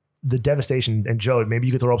 And the devastation, and Joe, maybe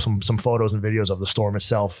you could throw up some photos and videos of the storm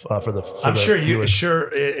itself I'm sure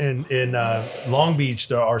in Long Beach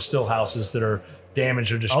there are still houses that are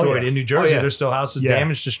damaged or destroyed. In New Jersey, there's still houses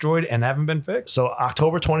damaged, destroyed, and haven't been fixed. So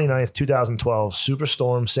October 29th, 2012,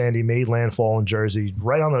 Superstorm Sandy made landfall in Jersey,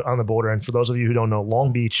 right on the border. And for those of you who don't know,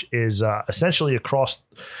 Long Beach is essentially across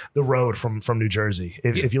the road from New Jersey.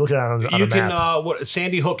 If you look at it on a map.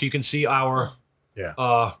 Sandy Hook, you can see our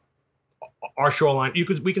shoreline.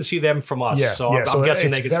 We can see them from us. Yeah, so I'm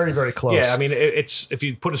guessing they can. Very, very close. Yeah, I mean, it's if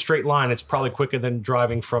you put a straight line, it's probably quicker than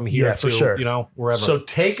driving from here to wherever. So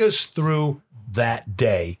take us through that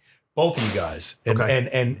day, both of you guys,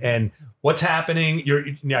 and what's happening.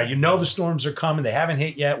 The storms are coming; they haven't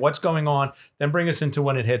hit yet. What's going on? Then bring us into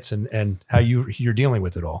when it hits and how you're dealing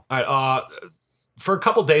with it all. All right, for a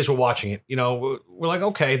couple of days, we're watching it. We're like,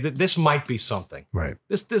 okay, this might be something. Right.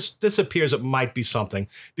 This appears it might be something,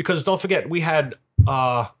 because don't forget we had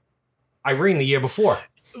Irene the year before.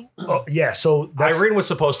 Oh, yeah. So Irene was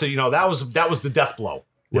supposed to, that was the death blow.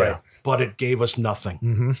 Right. But it gave us nothing.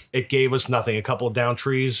 Mm-hmm. It gave us nothing. A couple of down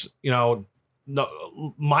trees, no,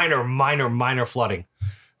 minor flooding.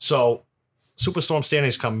 So Superstorm Sandy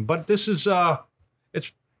is coming. But this is,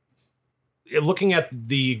 it's looking at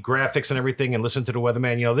the graphics and everything and listen to the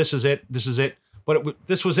weatherman, this is it. But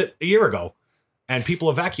this was it a year ago. And people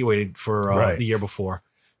evacuated for the year before.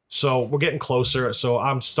 So we're getting closer. So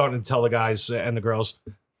I'm starting to tell the guys and the girls,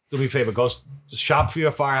 do me a favor, go shop for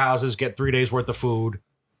your firehouses, get 3 days worth of food.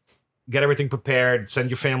 Get everything prepared, send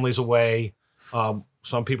your families away.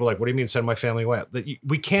 Some people are like, what do you mean send my family away?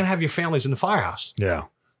 We can't have your families in the firehouse. Yeah.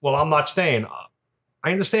 Well, I'm not staying.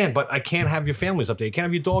 I understand, but I can't have your families up there. You can't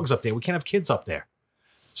have your dogs up there. We can't have kids up there.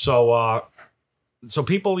 So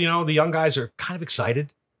people, the young guys are kind of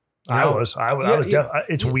excited. I was.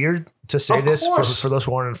 It's weird to say this for those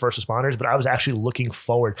who aren't in first responders, but I was actually looking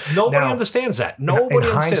forward. Nobody understands that. Nobody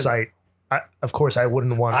in hindsight. Of course, I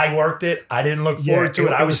wouldn't want. I worked it. I didn't look forward to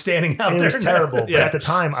it. I was standing out there. It was terrible. But at the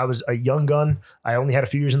time, I was a young gun. I only had a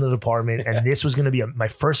few years in the department, and this was going to be my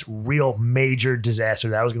first real major disaster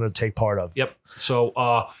that I was going to take part of. Yep.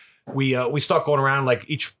 So we start going around like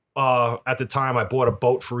each. At the time, I bought a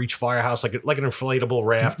boat for each firehouse, like an inflatable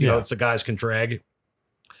raft. That the guys can drag.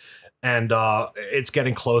 And it's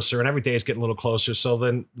getting closer, and every day it's getting a little closer. So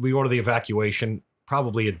then we order the evacuation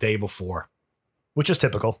probably a day before. Which is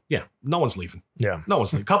typical. Yeah. No one's leaving. Yeah. No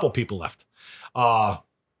one's leaving. A couple people left.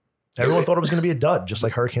 Everyone thought it was going to be a dud, just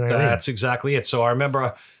like Hurricane Irene. That's exactly it. So I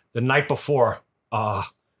remember the night before, I'm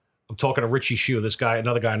talking to Richie Shue,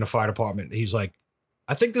 another guy in the fire department. He's like,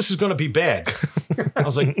 I think this is going to be bad. I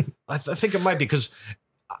was like, I think it might be, because,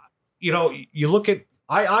 you look at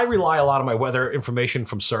I rely a lot on my weather information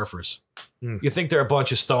from surfers. You think they're a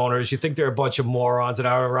bunch of stoners. You think they're a bunch of morons that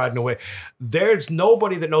are riding away. There's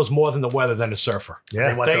nobody that knows more than the weather than a surfer. Yeah,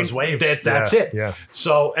 they want those waves. That's it. Yeah.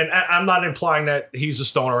 So, and I'm not implying that he's a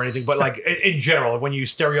stoner or anything, but like in general, when you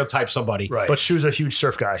stereotype somebody. Right. But Shu's a huge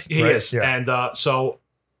surf guy. He right? is. Yeah. And so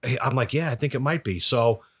I'm like, yeah, I think it might be.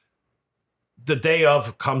 So the day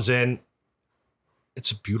of comes in. It's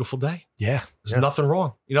a beautiful day. Yeah. There's nothing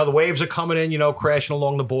wrong. You know, the waves are coming in, you know, crashing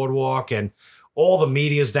along the boardwalk, and all the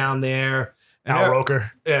media's down there. And Al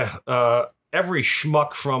Roker. Yeah. Every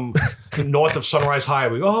schmuck from north of Sunrise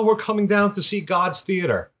Highway. Oh, we're coming down to see God's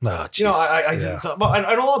Theater. Oh, you know,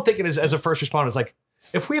 and all I'm thinking is, as a first responder, is like,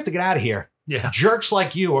 if we have to get out of here, jerks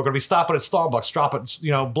like you are going to be stopping at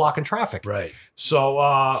Starbucks, blocking traffic. Right.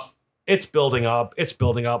 So it's building up. It's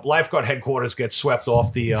building up. Lifeguard headquarters gets swept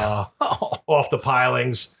off the off the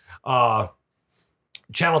pilings.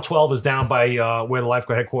 Channel 12 is down by where the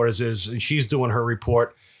lifeguard headquarters is, and she's doing her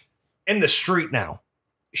report. In the street now,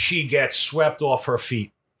 she gets swept off her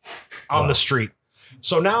feet on the street.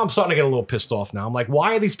 So now I'm starting to get a little pissed off now. I'm like,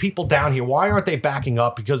 why are these people down here? Why aren't they backing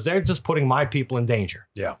up? Because they're just putting my people in danger.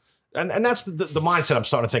 Yeah. And that's the mindset I'm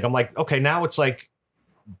starting to think. I'm like, okay, now it's like,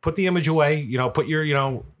 put the image away, put your,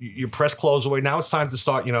 your press clothes away. Now it's time to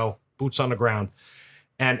start, boots on the ground.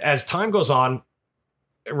 And as time goes on,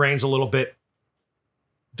 it rains a little bit.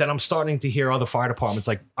 Then I'm starting to hear other fire departments,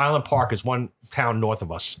 like Island Park is one town north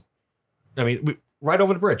of us. I mean, right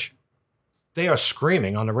over the bridge. They are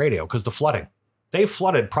screaming on the radio because the flooding. They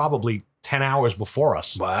flooded probably 10 hours before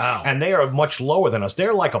us. Wow. And they are much lower than us.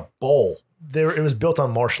 They're like a bowl. It was built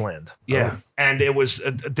on marshland. Yeah. And it was,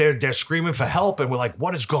 they're screaming for help. And we're like,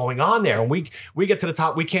 what is going on there? And we get to the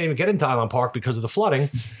top. We can't even get into Island Park because of the flooding.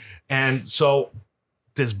 And so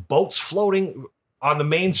there's boats floating on the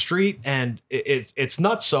main street, and it's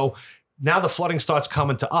nuts. So now the flooding starts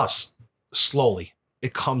coming to us slowly.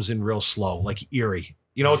 It comes in real slow, like eerie.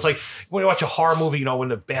 It's like when you watch a horror movie, when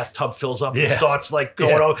the bathtub fills up and starts like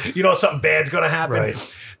going over, something bad's going to happen.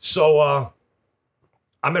 Right. So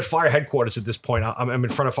I'm at fire headquarters at this point. I'm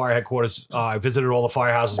in front of fire headquarters. I visited all the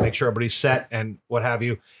firehouses, make sure everybody's set and what have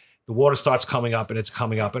you. The water starts coming up, and it's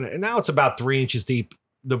coming up. And now it's about 3 inches deep.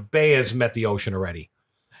 The bay has met the ocean already.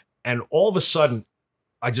 And all of a sudden,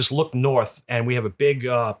 I just look north, and we have a big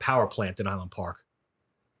power plant in Island Park.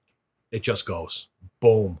 It just goes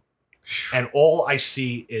boom. And all I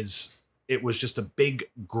see is it was just a big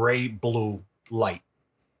gray blue light.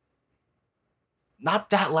 Not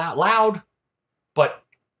that loud, but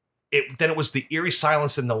then it was the eerie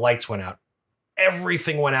silence, and the lights went out.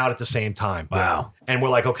 Everything went out at the same time. Wow. And we're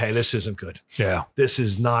like, okay, this isn't good. Yeah. This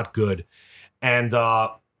is not good. And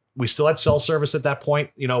we still had cell service at that point.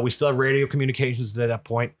 We still have radio communications at that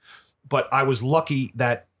point. But I was lucky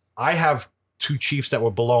that I have 2 chiefs that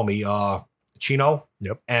were below me, Chino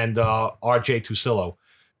and RJ Tusillo.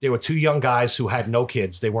 They were 2 young guys who had no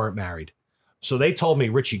kids. They weren't married. So they told me,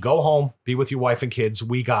 Richie, go home, be with your wife and kids.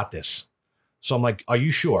 We got this. So I'm like, are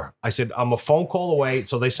you sure? I said, I'm a phone call away.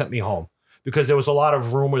 So they sent me home because there was a lot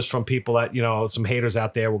of rumors from people that, some haters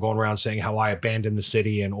out there were going around saying how I abandoned the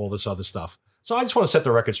city and all this other stuff. So I just want to set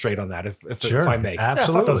the record straight on that, if I may.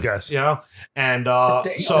 Absolutely. Fuck those guys. And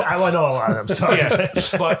so I know a lot of them. Sorry.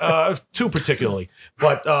 But 2 particularly.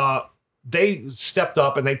 But they stepped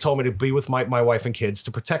up and they told me to be with my wife and kids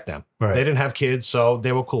to protect them. Right. They didn't have kids, so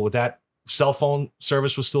they were cool with that. Cell phone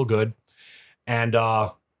service was still good. And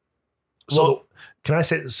so can I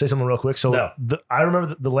say something real quick? So I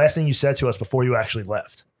remember the last thing you said to us before you actually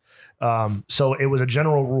left. So it was a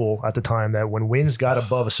general rule at the time that when winds got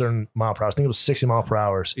above a certain mile per hour, I think it was 60 mile per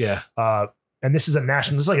hour. Yeah. And this is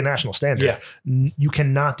like a national standard. Yeah. You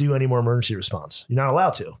cannot do any more emergency response. You're not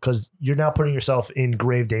allowed to, because you're now putting yourself in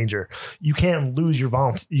grave danger. You can't lose your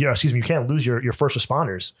you can't lose your first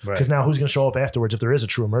responders, because now who's going to show up afterwards if there is a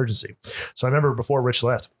true emergency? So I remember before Rich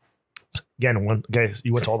left, again,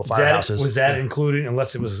 you went to all the firehouses. Was that including,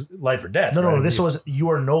 unless it was life or death? No, right? no. This was, you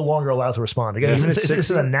are no longer allowed to respond. Again, this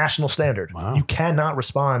is a national standard. Wow. You cannot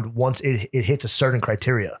respond once it hits a certain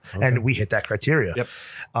criteria. Okay. And we hit that criteria. Yep.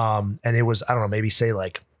 And it was, I don't know, maybe say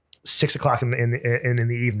like 6 o'clock in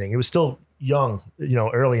the evening. It was still young,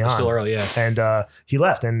 early on. Still early, yeah. And he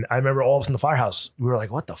left. And I remember all of us in the firehouse, we were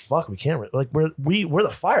like, what the fuck? We can't, we're the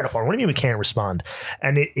fire department. What do you mean we can't respond?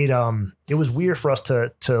 And it was weird for us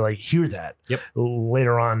to like hear that. Yep.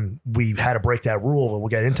 Later on, we had to break that rule, and we'll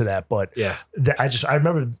get into that. But yeah, I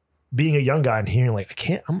remember being a young guy and hearing like, I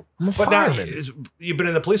can't, I'm a fireman. Now, you've been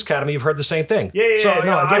in the police academy, you've heard the same thing. Yeah. So,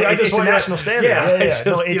 it's a national standard. Yeah.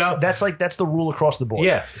 That's the rule across the board.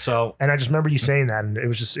 Yeah. So, and I just remember you saying that, and it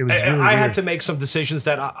was really I had weird. to make some decisions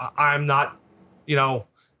that I'm not, you know,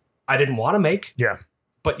 I didn't want to make. Yeah.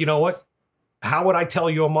 But you know what? How would I tell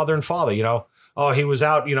your mother and father, you know, oh, he was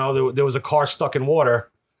out, you know, there was a car stuck in water.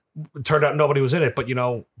 It turned out nobody was in it, but you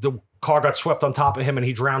know, the car got swept on top of him and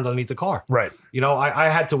he drowned underneath the car. Right. You know, I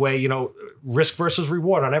had to weigh, you know, risk versus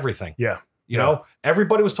reward on everything. Yeah. You know,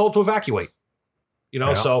 everybody was told to evacuate. You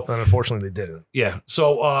know, so and unfortunately they didn't. Yeah.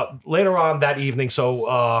 So later on that evening,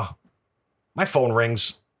 so my phone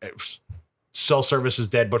rings. Cell service is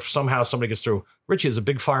dead, but somehow somebody gets through. Richie, there's a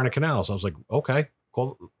big fire in the canals. I was like, okay,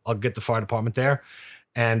 cool. I'll get the fire department there.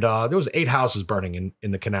 And there was 8 houses burning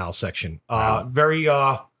in the canal section. Very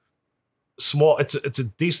small. It's a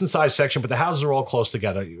decent sized section, but the houses are all close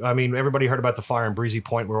together. I mean, everybody heard about the fire in Breezy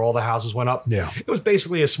Point where all the houses went up. Yeah. It was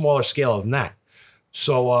basically a smaller scale than that.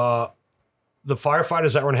 So the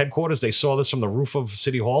firefighters that were in headquarters, they saw this from the roof of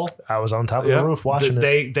City Hall. I was on top of the roof watching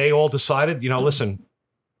it. They all decided, you know, listen,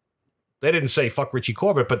 they didn't say fuck Richie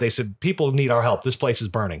Corbett, but they said people need our help. This place is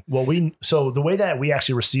burning. Well, so the way that we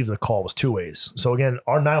actually received the call was 2 ways. So again,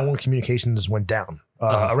 our 911 communications went down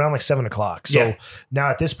around like 7 o'clock. So now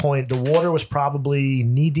at this point, the water was probably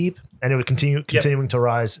knee deep, and it would continuing to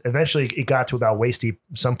rise. Eventually, it got to about waist deep.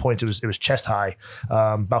 Some points it was chest high,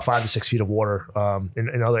 about 5 to 6 feet of water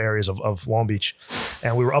in other areas of Long Beach.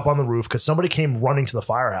 And we were up on the roof because somebody came running to the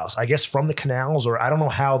firehouse. I guess from the canals, or I don't know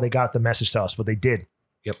how they got the message to us, but they did.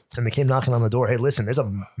 Yep. And they came knocking on the door. Hey, listen, there's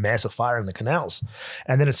a massive fire in the canals.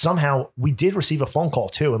 And then we did receive a phone call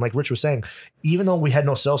too. And like Rich was saying, even though we had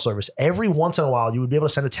no cell service, every once in a while you would be able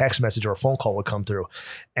to send a text message or a phone call would come through.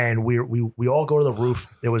 And we all go to the roof.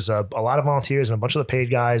 It was a lot of volunteers and a bunch of the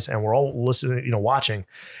paid guys, and we're all listening, you know, watching.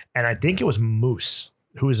 And I think it was Moose,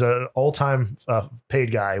 who is an all-time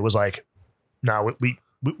paid guy, was like, no,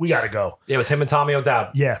 we got to go. Yeah, it was him and Tommy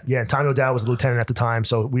O'Dowd. Yeah. And Tommy O'Dowd was the lieutenant at the time.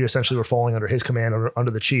 So we essentially were falling under his command,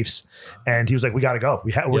 under the chiefs. And he was like, we got to go.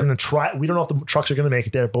 We're going to try. We don't know if the trucks are going to make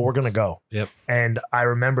it there, but we're going to go. Yep. And I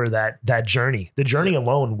remember that journey. The journey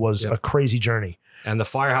alone was a crazy journey. And the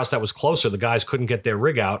firehouse that was closer, the guys couldn't get their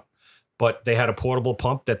rig out, but they had a portable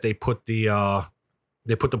pump that they put the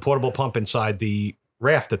portable pump inside the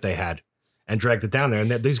raft that they had and dragged it down there.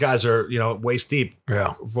 And these guys are, you know, waist deep,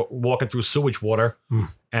 walking through sewage water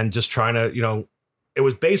and just trying to, you know, it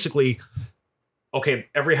was basically, okay,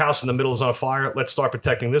 every house in the middle is on fire. Let's start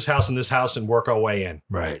protecting this house and work our way in.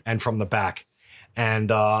 Right. And from the back.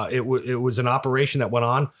 And it was an operation that went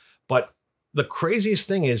on. But the craziest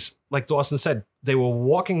thing is, like Dawson said, they were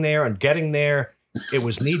walking there and getting there. It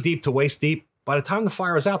was knee deep to waist deep. By the time the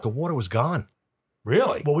fire was out, the water was gone.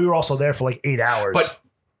 Really? Well, we were also there for like 8 hours. But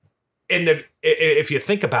if you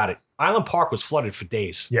think about it, Island Park was flooded for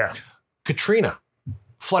days. Yeah. Katrina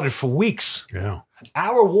flooded for weeks. Yeah.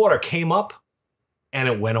 Our water came up and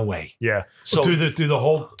it went away. Yeah. So through the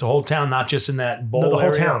whole town, not just in that bowl. No, the whole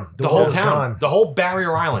area? town. The whole town. The whole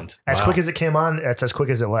barrier island. As quick as it came on, it's as quick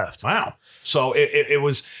as it left. Wow. So it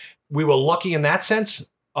was, we were lucky in that sense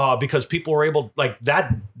because people were able, like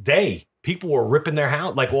that day, people were ripping their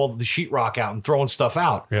house, like all the sheetrock out and throwing stuff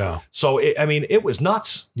out. Yeah. So, it was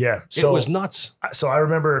nuts. Yeah. So, it was nuts. So I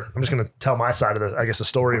remember, I'm just going to tell my side of the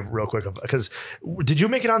story real quick. Because did you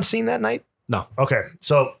make it on scene that night? No. Okay.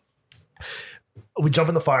 So we jump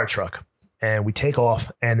in the fire truck and we take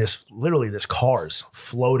off, and there's cars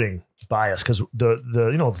floating by us because the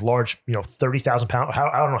large 30,000 pound,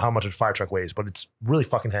 I don't know how much a fire truck weighs, but it's really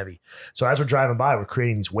fucking heavy. So as we're driving by, we're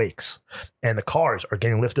creating these wakes, and the cars are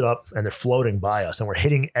getting lifted up and they're floating by us, and we're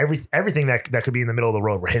hitting everything that could be in the middle of the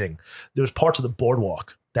road. We're hitting. There was parts of the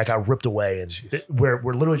boardwalk that got ripped away, and we're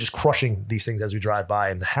literally just crushing these things as we drive by.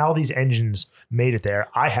 And how these engines made it there,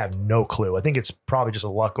 I have no clue. I think it's probably just a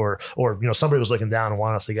luck or somebody was looking down and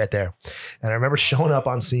wanted us to get there. And I remember showing up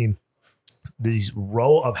on scene, these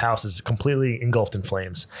row of houses completely engulfed in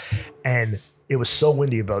flames, and it was so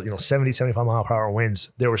windy, about 70, 75 mile per hour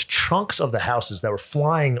winds. There was chunks of the houses that were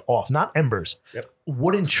flying off, not embers,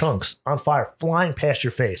 wooden chunks on fire flying past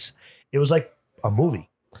your face. It was like a movie.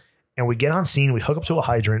 And we get on scene, we hook up to a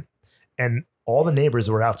hydrant, and all the neighbors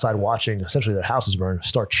that were outside watching essentially their houses burn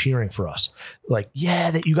start cheering for us. Like, yeah,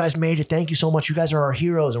 that you guys made it. Thank you so much. You guys are our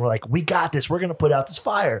heroes. And we're like, we got this. We're going to put out this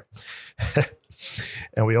fire.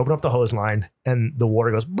 And we open up the hose line, and the water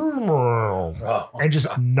goes, and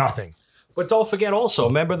just nothing. But don't forget also,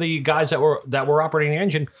 remember the guys that were operating the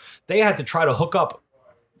engine, they had to try to hook up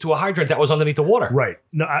to a hydrant that was underneath the water. Right.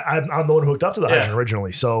 No, I'm the one who hooked up to the hydrant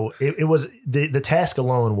originally. So it was, the task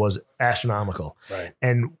alone was astronomical. Right.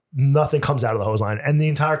 And nothing comes out of the hose line. And the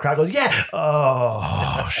entire crowd goes, yeah.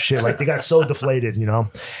 Oh, shit. Like, they got so deflated,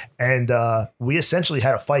 And we essentially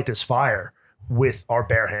had to fight this fire with our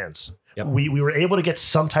bare hands. Yep. We were able to get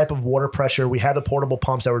some type of water pressure. We had the portable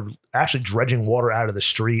pumps that were actually dredging water out of the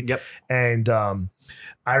street. Yep. And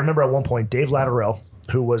I remember at one point, Dave Latterell,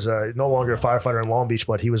 who was no longer a firefighter in Long Beach,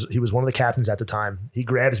 but he was one of the captains at the time. He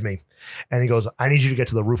grabs me and he goes, "I need you to get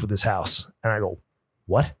to the roof of this house." And I go,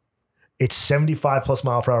 "What?" It's 75 plus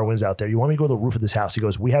mile per hour winds out there. You want me to go to the roof of this house? He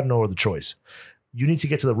goes, "We have no other choice. You need to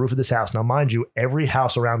get to the roof of this house." Now, mind you, every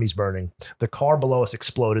house around me is burning. The car below us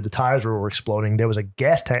exploded. The tires were exploding. There was a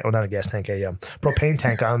gas tank, not a gas tank, a propane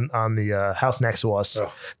tank on the house next to us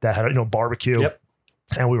that had barbecue. Yep.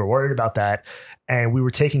 And we were worried about that. And we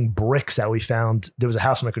were taking bricks that we found. There was a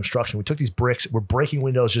house under construction. We took these bricks. We're breaking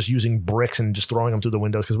windows, just using bricks and just throwing them through the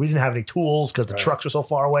windows because we didn't have any tools because the trucks were so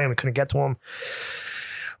far away and we couldn't get to them.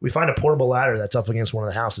 We find a portable ladder that's up against one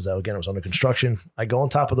of the houses that, again, was under construction. I go on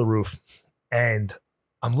top of the roof and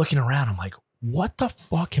I'm looking around. I'm like, what the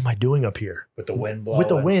fuck am I doing up here? With the wind blowing. With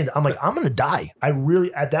the wind. I'm like, I'm going to die. I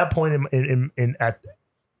really, at that point at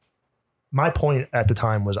my point at the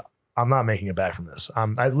time was, I'm not making it back from this. I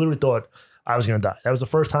literally thought I was going to die. That was the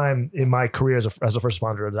first time in my career as a first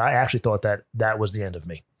responder that I actually thought that was the end of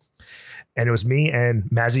me. And it was me and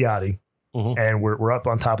Mazziotti. Mm-hmm. And we're up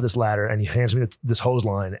on top of this ladder and he hands me this hose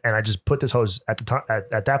line. And I just put this hose at the time.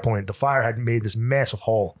 At that point, the fire had made this massive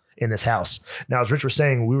hole in this house. Now, as Rich was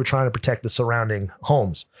saying, we were trying to protect the surrounding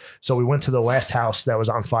homes. So we went to the last house that was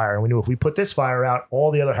on fire. And we knew if we put this fire out,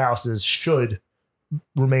 all the other houses should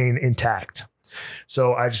remain intact.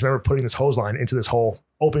 So I just remember putting this hose line into this hole,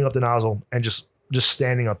 opening up the nozzle and just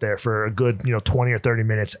standing up there for a good, 20 or 30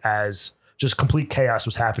 minutes as just complete chaos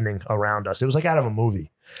was happening around us. It was like out of a movie.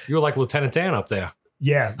 You were like Lieutenant Dan up there.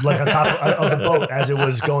 Yeah, like on top of the boat as it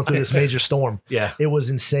was going through this major storm. Yeah. It was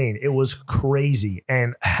insane. It was crazy.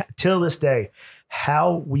 And till this day,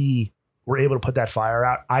 how we were able to put that fire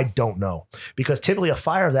out, I don't know. Because typically a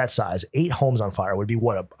fire of that size, 8 homes on fire would be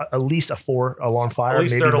at least a 4 alarm fire. At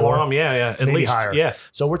least maybe third more, alarm, yeah. At least, higher. yeah.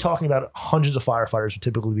 So we're talking about hundreds of firefighters would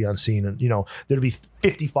typically be on scene. And, there'd be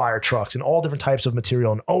 50 fire trucks and all different types of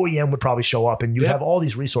material. And OEM would probably show up and you'd have all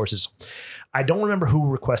these resources. I don't remember who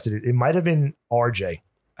requested it. It might have been RJ.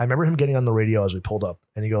 I remember him getting on the radio as we pulled up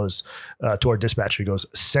and he goes to our dispatcher, he goes,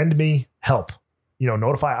 "Send me help.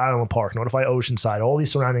 Notify Island Park, notify Oceanside, all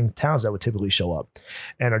these surrounding towns that would typically show up."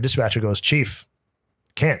 And our dispatcher goes, "Chief,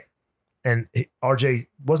 can't." And RJ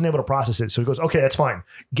wasn't able to process it. So he goes, "Okay, that's fine.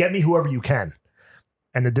 Get me whoever you can."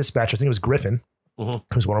 And the dispatcher, I think it was Griffin,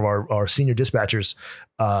 who's one of our senior dispatchers,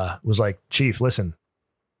 was like, "Chief, listen,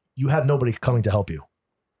 you have nobody coming to help you."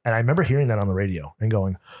 And I remember hearing that on the radio and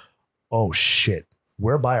going, "Oh shit,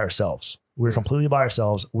 we're by ourselves. We're completely by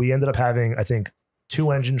ourselves." We ended up having, I think, 2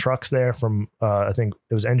 engine trucks there from, I think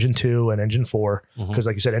it was engine 2 and engine 4. Because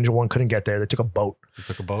like you said, engine 1 couldn't get there. They took a boat.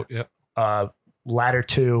 Yep. Ladder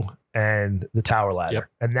 2 and the tower ladder. Yep.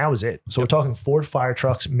 And that was it. So we're talking 4 fire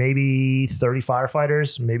trucks, maybe 30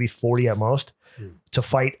 firefighters, mayy 40 at most to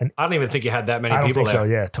fight. And I don't even think you had that many people. I don't think there. so.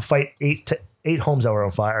 Yeah. To fight 8 homes that were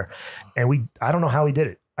on fire. And I don't know how we did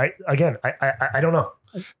it. I don't know.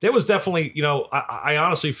 There was definitely, I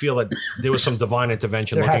honestly feel that there was some divine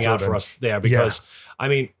intervention looking out for us there because, I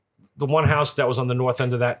mean, the one house that was on the north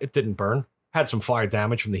end of that, it didn't burn. Had some fire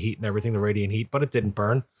damage from the heat and everything, the radiant heat, but it didn't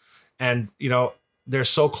burn. And, they're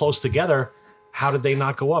so close together. How did they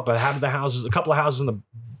not go up? But how did a couple of houses in the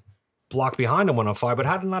block behind them went on fire, but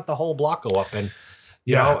how did not the whole block go up? And,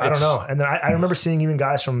 I don't know. And then I remember seeing even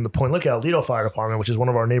guys from the Point Lookout Lido Fire Department, which is one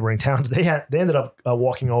of our neighboring towns. They ended up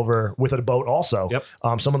walking over with a boat also.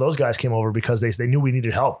 Yep. Some of those guys came over because they knew we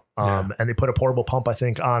needed help. And they put a portable pump, I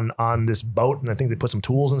think, on this boat, and I think they put some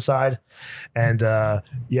tools inside. And that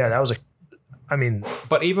was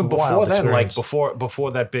but even before then, experience. Like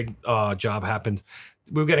before that big job happened,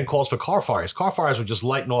 we were getting calls for car fires. Car fires were just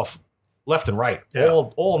lighting off left and right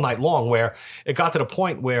all night long. Where it got to the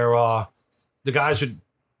point where the guys would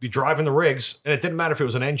be driving the rigs, and it didn't matter if it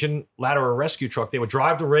was an engine, ladder, or a rescue truck. They would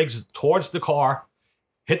drive the rigs towards the car,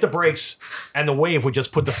 hit the brakes, and the wave would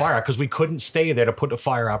just put the fire out because we couldn't stay there to put the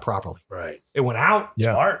fire out properly. Right. It went out.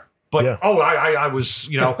 Yeah. Smart. But I was,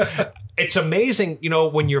 it's amazing,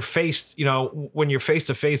 when you're faced, when you're face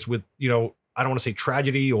to face with, I don't want to say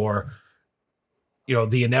tragedy or,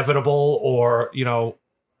 the inevitable or,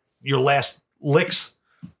 your last licks.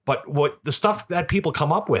 But what the stuff that people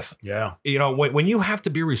come up with, when you have to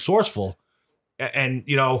be resourceful and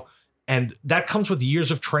that comes with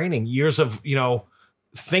years of training, years of,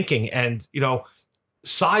 thinking and,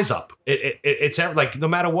 size up. It's like, no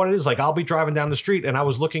matter what it is, like I'll be driving down the street and I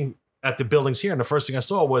was looking at the buildings here. And the first thing I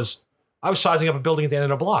saw was I was sizing up a building at the end of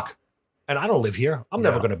the block. And I don't live here. I'm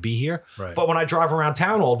never going to be here. Right. But when I drive around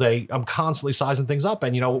town all day, I'm constantly sizing things up.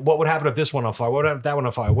 And, what would happen if this went on fire? What would happen if that went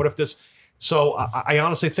on fire? What if this? So I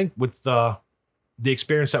honestly think with the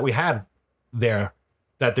experience that we had there,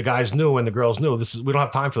 that the guys knew and the girls knew, we don't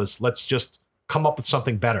have time for this. Let's just come up with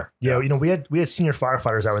something better. Yeah, we had senior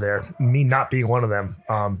firefighters that were there, me not being one of them.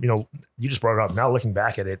 You just brought it up. Now looking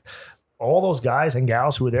back at it, all those guys and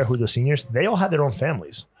gals who were there, who were the seniors, they all had their own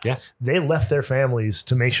families. Yeah. They left their families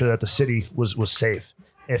to make sure that the city was safe.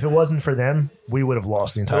 If it wasn't for them, we would have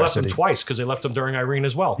lost the entire city. They left them twice because they left them during Irene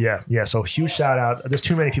as well. Yeah. So huge shout out. There's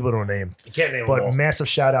too many people to name. You can't name but them all. Massive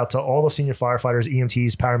shout out to all the senior firefighters,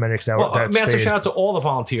 EMTs, paramedics that were that massive stayed. shout out to all the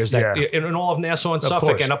volunteers that in all of Nassau and Suffolk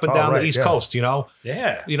course. and up and down the East yeah. Coast.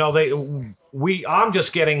 Yeah.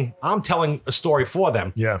 I'm telling a story for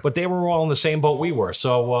them. Yeah. But they were all in the same boat we were.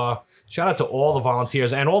 So shout out to all the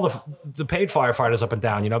volunteers and all the paid firefighters up and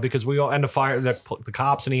down, because we all, and the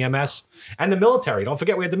cops and EMS and the military. Don't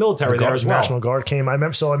forget we had the military there as well. National Guard came. I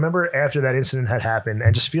remember after that incident had happened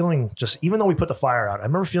and just feeling, even though we put the fire out, I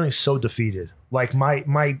remember feeling so defeated. Like my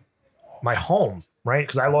home, right?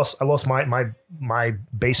 Because I lost my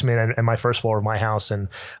basement and my first floor of my house, and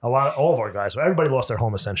all of our guys, everybody lost their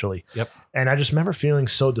home essentially. Yep. And I just remember feeling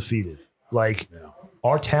so defeated. Like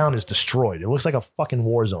our town is destroyed. It looks like a fucking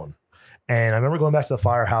war zone. And I remember going back to the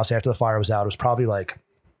firehouse after the fire was out. It was probably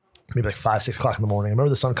maybe 5, 6 o'clock in the morning. I remember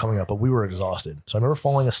the sun coming up, but we were exhausted. So I remember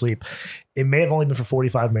falling asleep. It may have only been for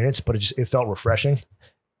 45 minutes, but it felt refreshing.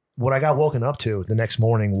 What I got woken up to the next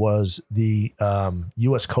morning was the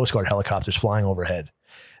U.S. Coast Guard helicopters flying overhead.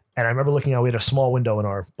 And I remember looking out. We had a small window in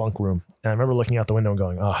our bunk room. And I remember looking out the window and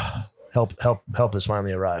going, oh, help has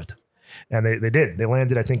finally arrived. And they did. They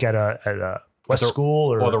landed, I think, at a West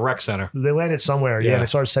School or the rec center. They landed somewhere. Yeah. And they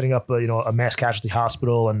started setting up, a mass casualty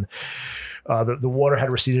hospital, and the water had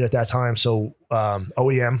receded at that time. So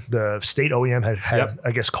OEM, the state OEM had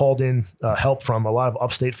I guess, called in help from a lot of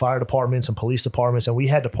upstate fire departments and police departments. And we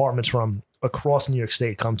had departments from across New York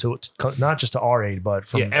State come not just to our aid, but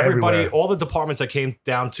from everybody, everywhere. all the departments that came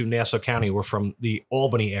down to Nassau County were from the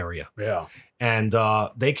Albany area. Yeah. And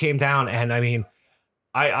they came down, and I mean,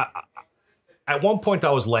 I at one point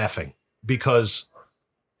I was laughing because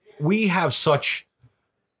we have such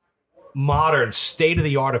modern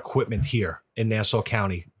state-of-the-art equipment here in Nassau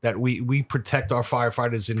County that we protect our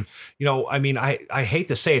firefighters. And, I mean, I hate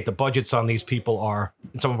to say it, the budgets on these people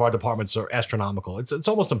in some of our departments are astronomical. It's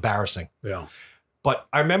almost embarrassing. Yeah. But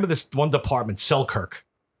I remember this one department, Selkirk,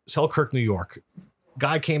 New York.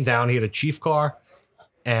 Guy came down, he had a chief car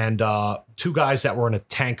and 2 guys that were in a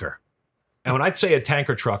tanker. And when I'd say a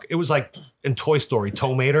tanker truck, it was like in Toy Story,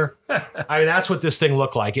 Tow Mater. I mean, that's what this thing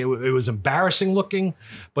looked like. It was embarrassing looking,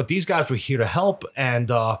 but these guys were here to help.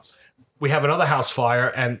 And we have another house fire,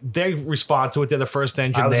 and they respond to it. They're the first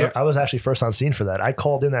engine there. I was actually first on scene for that. I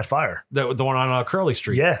called in that fire. The one on Curly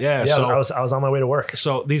Street. Yeah. So I was on my way to work.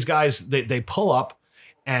 So these guys, they pull up,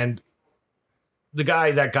 and the guy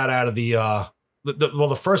that got out of the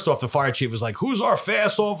first off, the fire chief was like, who's our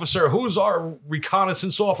fast officer? Who's our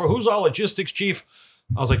reconnaissance officer? Who's our logistics chief?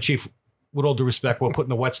 I was like, Chief, with all due respect, we're putting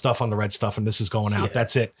the wet stuff on the red stuff, and this is going out. Yeah.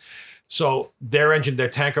 That's it. So their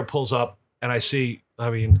tanker pulls up, and I see, I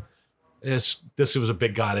mean, this was a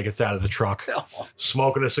big guy that gets out of the truck,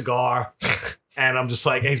 smoking a cigar. And I'm just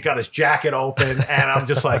like, he's got his jacket open, and I'm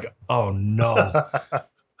just like, oh no.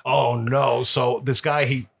 Oh no. So this guy,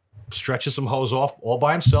 he stretches some hose off all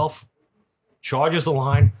by himself, charges the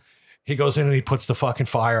line. He goes in and he puts the fucking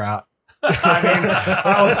fire out. I mean,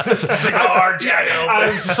 I was just a cigar jacket.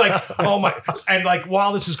 I was just like, oh my! And like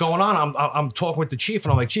while this is going on, I'm talking with the chief,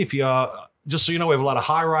 and I'm like, Chief, just so you know, we have a lot of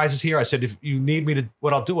high rises here. I said, if you need me to,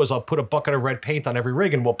 what I'll do is I'll put a bucket of red paint on every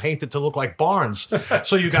rig, and we'll paint it to look like barns,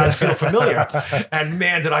 so you guys feel familiar. And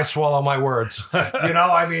man, did I swallow my words?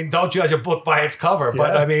 I mean, don't judge a book by its cover.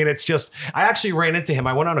 But I mean, it's just, I actually ran into him.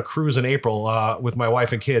 I went on a cruise in April with my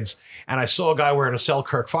wife and kids, and I saw a guy wearing a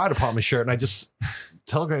Selkirk Fire Department shirt, and I just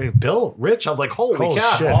tell him, Bill, Rich. I'm like, holy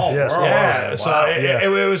cow. Shit. Oh, yes, yeah. wow. So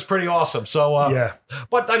it was pretty awesome. So,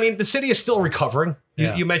 but I mean, the city is still recovering.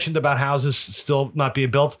 You mentioned about houses still not being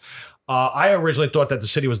built. I originally thought that the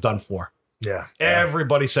city was done for. Yeah.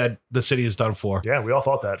 Everybody said the city is done for. Yeah, we all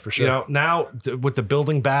thought that for sure. Now with the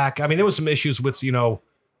building back, I mean, there was some issues with,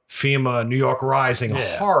 FEMA, New York Rising,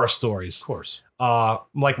 horror stories. Of course.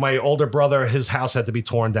 Like my older brother, his house had to be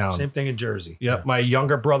torn down. Same thing in Jersey. Yeah. My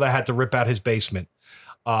younger brother had to rip out his basement.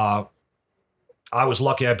 I was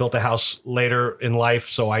lucky. I built a house later in life,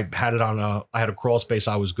 so I had it I had a crawl space.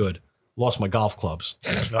 I was good. Lost my golf clubs,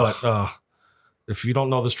 but if you don't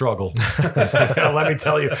know the struggle, let me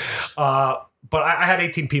tell you. but I had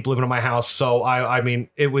 18 people living in my house. So I mean,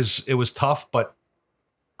 it was tough, but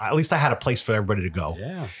at least I had a place for everybody to go.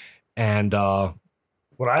 Yeah. And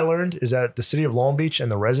what I learned is that the city of Long Beach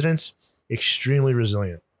and the residents, extremely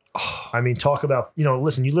resilient. I mean, talk about,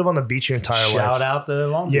 listen, you live on the beach your entire life. Shout out to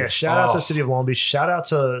Long Beach. Yeah, shout out to the city of Long Beach. Shout out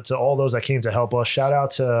to all those that came to help us. Shout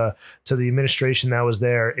out to the administration that was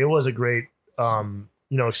there. It was a great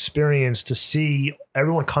experience to see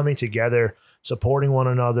everyone coming together, supporting one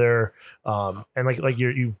another. And like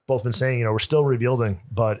you've both been saying, we're still rebuilding,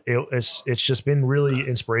 but it's just been really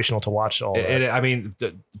inspirational to watch all that. I mean,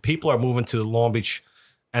 the people are moving to Long Beach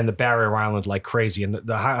and the Barrier Island like crazy, and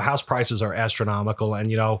the house prices are astronomical. And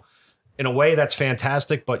in a way, that's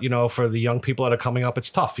fantastic. But for the young people that are coming up, it's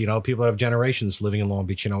tough. People that have generations living in Long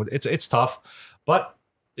Beach. It's tough. But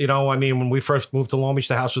I mean, when we first moved to Long Beach,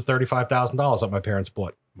 the house was $35,000 that my parents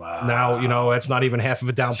bought. Wow. Now that's not even half of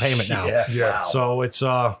a down payment now. Yeah. Wow. So it's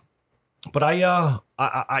but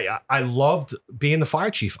I loved being the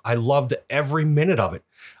fire chief. I loved every minute of it.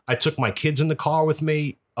 I took my kids in the car with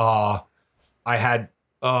me. I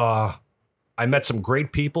met some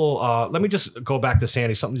great people. Let me just go back to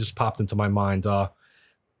Sandy. Something just popped into my mind.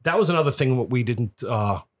 That was another thing we didn't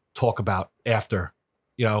talk about after.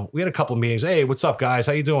 We had a couple of meetings. Hey, what's up, guys?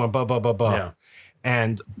 How you doing? Blah, blah, blah, blah. Yeah.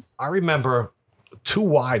 And I remember two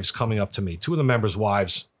wives coming up to me, two of the members'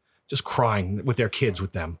 wives, just crying with their kids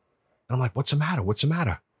with them. And I'm like, what's the matter? What's the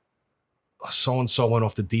matter? So-and-so went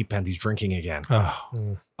off the deep end. He's drinking again.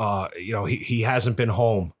 Oh. He hasn't been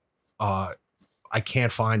home. I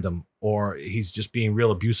can't find him, or he's just being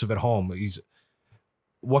real abusive at home.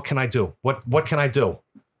 What can I do? What can I do?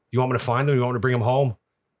 You want me to find him? You want me to bring him home?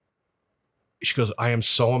 She goes, I am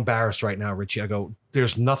so embarrassed right now, Richie. I go,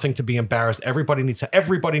 there's nothing to be embarrassed. Everybody needs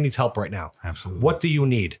help right now. Absolutely. What do you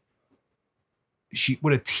need? She,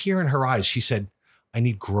 with a tear in her eyes, she said, I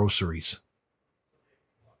need groceries.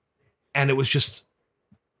 And it was just,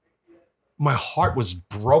 my heart was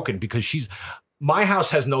broken because my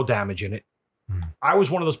house has no damage in it. I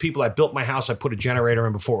was one of those people that built my house. I put a generator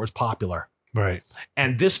in before it was popular. Right.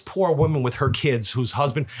 And this poor woman with her kids, whose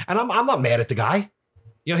husband, and I'm not mad at the guy.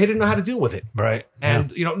 He didn't know how to deal with it. Right.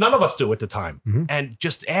 And, none of us do at the time. Mm-hmm. And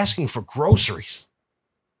just asking for groceries.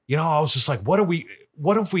 I was just like, what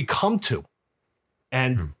have we come to?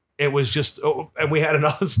 And it was just, and we had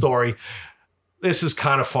another story. This is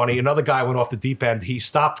kind of funny. Another guy went off the deep end. He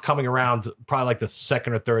stopped coming around probably like the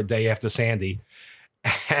second or third day after Sandy.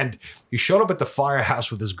 And he showed up at the firehouse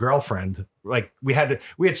with his girlfriend. Like we had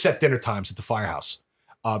set dinner times at the firehouse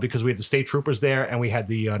because we had the state troopers there and we had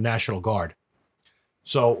the National Guard.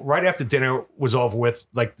 So right after dinner was over with,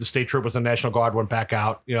 like the state troopers and the National Guard went back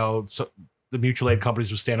out. So the mutual aid companies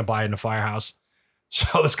were standing by in the firehouse.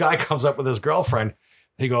 So this guy comes up with his girlfriend.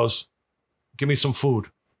 He goes, "Give me some food."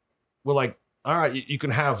 We're like, "All right, you can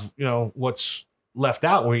have what's left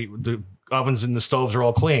out. The ovens and the stoves are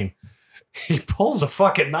all clean." He pulls a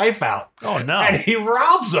fucking knife out. Oh, no. And he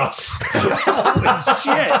robs us. Holy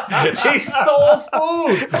shit. He stole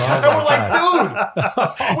food. And we're like,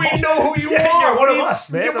 dude, we know who you are. You're one of us,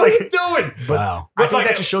 man. What are you doing? Wow. I think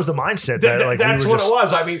that just shows the mindset that that's what it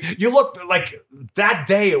was. I mean, you look like that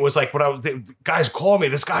day. It was like when guys called me.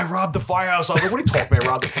 This guy robbed the firehouse. I was like, "What are you talking about?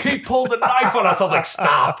 Robbed?" He pulled a knife on us. I was like,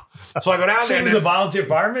 "Stop!" So I go down So there. he was a volunteer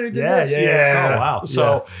fireman who did this? Yeah. Oh, wow.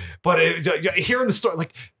 So, but hearing the story,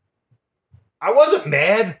 like, I wasn't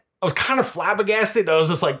mad. I was kind of flabbergasted. I was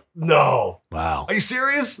just like, "No, Wow. are you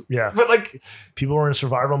serious?" Yeah. But like, people were in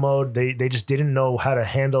survival mode. They just didn't know how to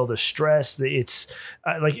handle the stress. It's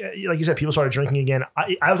like you said, people started drinking again.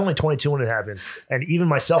 I was only 22 when it happened. And even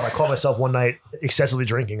myself, I caught myself one night excessively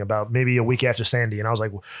drinking about maybe a week after Sandy. And I was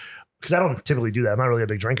like, because I don't typically do that. I'm not really a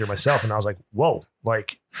big drinker myself. And I was like, whoa,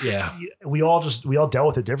 like, yeah, we all dealt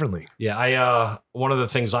with it differently. yeah. One of the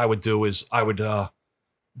things I would do is I would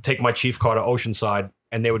take my chief car to Oceanside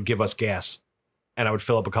and they would give us gas. And I would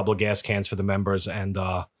fill up a couple of gas cans for the members. And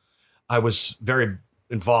I was very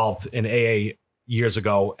involved in AA years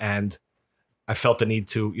ago. And I felt the need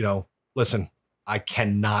to, listen, I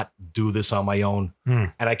cannot do this on my own.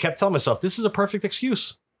 And I kept telling myself, this is a perfect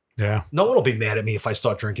excuse. Yeah. No one will be mad at me if I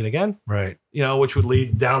start drinking again. Right. Which would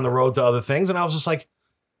lead down the road to other things. And I was just like,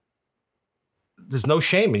 there's no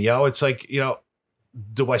shame in, it's like,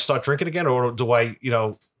 do I start drinking again or do I,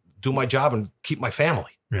 do my job and keep my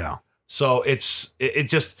family? Yeah. So it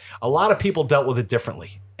just, a lot of people dealt with it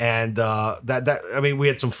differently. And I mean, we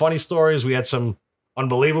had some funny stories. We had some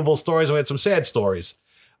unbelievable stories. And we had some sad stories,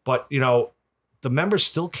 but the members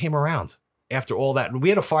still came around after all that. And we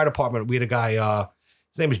had a fire department. We had a guy,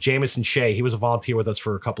 his name was Jameson Shea. He was a volunteer with us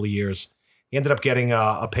for a couple of years. He ended up getting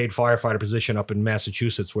a paid firefighter position up in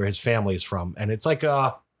Massachusetts, where his family is from, and it's like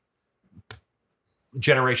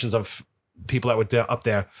generations of people that were up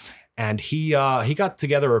there. And he got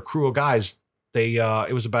together a crew of guys.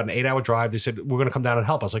 It was about an 8-hour drive. They said, we're going to come down and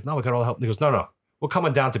help. I was like, no, we got all the help. And he goes, no, we're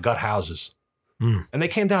coming down to gut houses. And they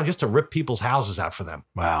came down just to rip people's houses out for them.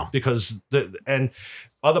 Wow. Because and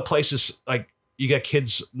other places, like you get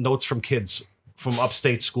notes from kids from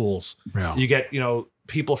upstate schools. Yeah. You get,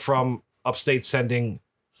 people from upstate sending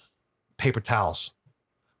paper towels.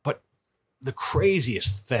 But the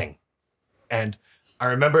craziest thing, and I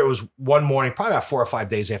remember it was one morning, probably about 4 or 5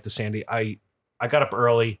 days after Sandy, I got up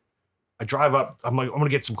early. I drive up. I'm like, I'm going to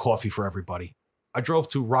get some coffee for everybody. I drove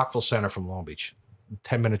to Rockville Center from Long Beach,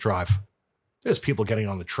 10-minute drive. There's people getting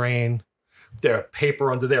on the train. Their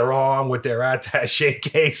paper under their arm with their attaché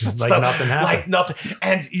case. And like stuff. nothing happened. Like nothing.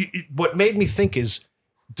 And what made me think is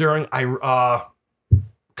during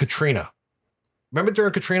Katrina. Remember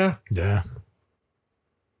during Katrina? Yeah.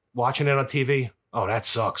 Watching it on TV. Oh, that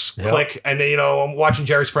sucks. Yep. Click. And then, I'm watching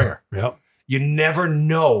Jerry Springer. Yep. You never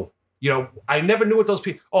know. I never knew what those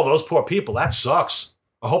people, those poor people, that sucks.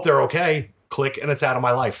 I hope they're okay. Click. And it's out of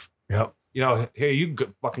my life. Yep. Here you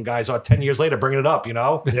fucking guys are 10 years later bringing it up,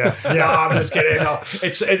 Yeah. No, I'm just kidding. No,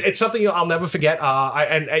 it's something I'll never forget.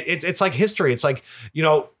 It's like history. It's like,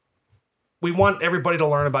 we want everybody to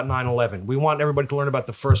learn about 9/11. We want everybody to learn about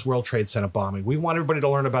the first World Trade Center bombing. We want everybody to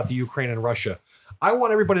learn about the Ukraine and Russia. I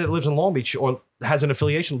want everybody that lives in Long Beach or has an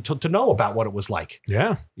affiliation to know about what it was like.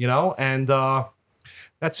 Yeah. And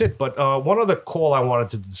that's it. But one other call I wanted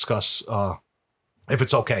to discuss, if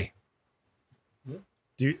it's okay.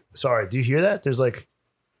 Do you hear that? There's like,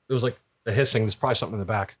 It was like a hissing. There's probably something in the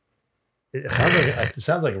back. It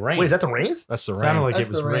sounds like rain. wait, is that the rain? That's the rain. Sounded like That's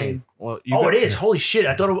it was the rain. rain. Well, It is. Holy shit!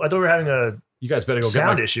 I thought we were having a You guys better go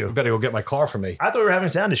sound get issue. You better go get my car for me. I thought we were having a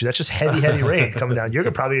sound issue. That's just heavy rain coming down. You're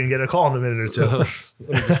probably gonna get a call in a minute or two.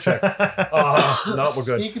 Let me just check. No, we're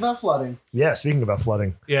good. Speak about flooding. Yeah. Speaking about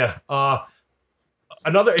flooding, Yeah.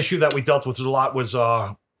 Another issue that we dealt with a lot was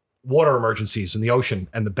water emergencies in the ocean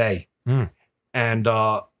and the bay. And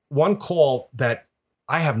one call that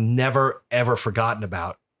I have never, ever forgotten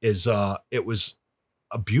about is it was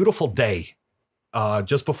a beautiful day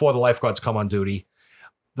just before the lifeguards come on duty.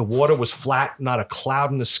 The water was flat, not a cloud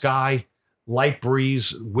in the sky, light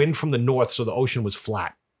breeze, wind from the north, so the ocean was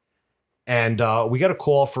flat. And we got a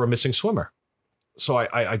call for a missing swimmer. So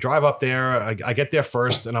I drive up there, I get there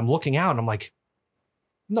first, and I'm looking out, and I'm like,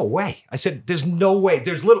 no way. I said, there's no way.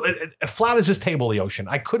 There's as flat as this table, the ocean.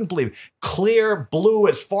 I couldn't believe it. Clear, blue,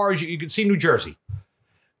 as far as you could see New Jersey.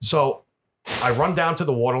 So I run down to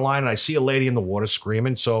the water line, and I see a lady in the water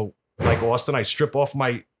screaming. So like Austin, I strip off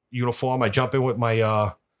my uniform. I jump in with my,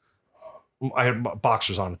 I had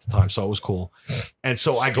boxers on at the time, so it was cool. And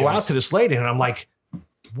so I go out to this lady, and I'm like,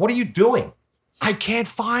 what are you doing? I can't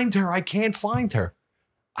find her. I can't find her.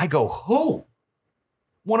 I go, who?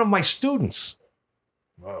 One of my students.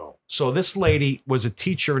 Whoa. So this lady was a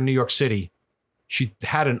teacher in New York City. She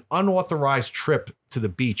had an unauthorized trip to the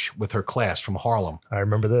beach with her class from Harlem. I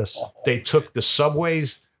remember this. They took the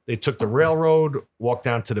subways, they took the railroad, walked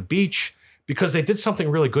down to the beach because they did something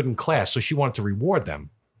really good in class. So she wanted to reward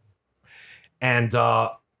them. And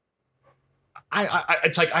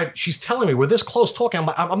it's like she's telling me we're this close talking.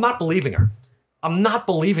 I'm not believing her. I'm not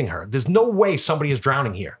believing her. There's no way somebody is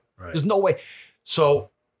drowning here. Right. There's no way. So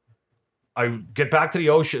I get back to the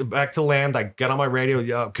ocean, back to land. I get on my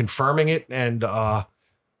radio, confirming it. And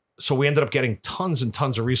so we ended up getting tons and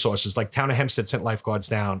tons of resources. Like Town of Hempstead sent lifeguards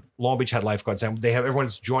down. Long Beach had lifeguards down. They have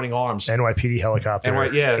everyone's joining arms. NYPD helicopter.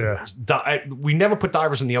 We never put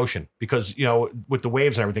divers in the ocean because, with the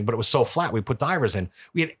waves and everything, but it was so flat. We put divers in.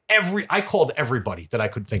 We had I called everybody that I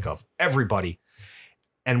could think of. Everybody.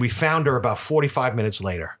 And we found her about 45 minutes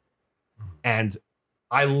later. And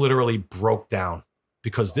I literally broke down.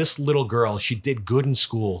 Because this little girl, she did good in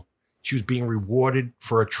school. She was being rewarded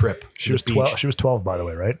for a trip. She was 12. She was 12, by the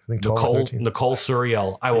way, right? I think 12 or 13. Nicole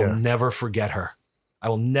Suriel. I will never forget her. I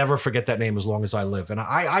will never forget that name as long as I live. And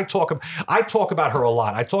I talk about her a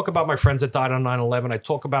lot. I talk about my friends that died on 9/11. I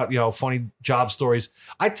talk about funny job stories.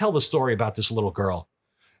 I tell the story about this little girl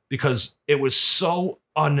because it was so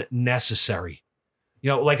unnecessary.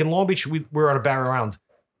 Like in Long Beach, we were on a barrier round.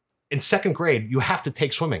 In second grade, you have to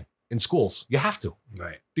take swimming. In schools, you have to.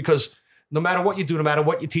 Right. Because no matter what you do, no matter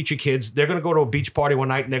what you teach your kids, they're going to go to a beach party one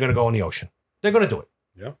night and they're going to go in the ocean. They're going to do it.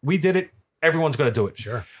 Yeah. We did it. Everyone's going to do it.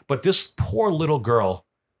 Sure. But this poor little girl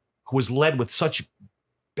who was led with such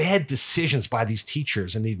bad decisions by these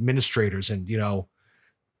teachers and the administrators and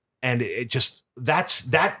it just,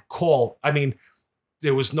 that call, I mean,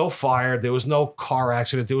 There was no fire. There was no car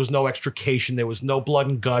accident. There was no extrication. There was no blood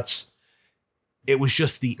and guts. It was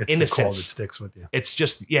just the innocence. The call that sticks with you. It's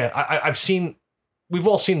just, I've seen, we've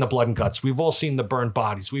all seen the blood and guts. We've all seen the burned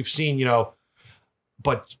bodies. We've seen,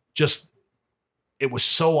 but just, it was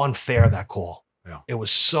so unfair, that call. Yeah. It was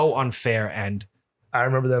so unfair. And I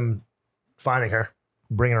remember them finding her,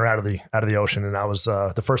 bringing her out of the ocean. And I was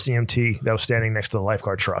the first EMT that was standing next to the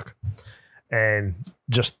lifeguard truck. And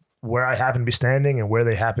just where I happened to be standing and where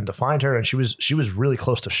they happened to find her. And she was really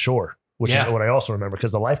close to shore, which is what I also remember,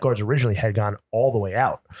 because the lifeguards originally had gone all the way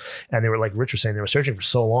out. And they were, like Rich was saying, they were searching for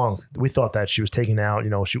so long. We thought that she was taken out.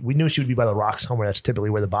 We knew she would be by the rocks somewhere. That's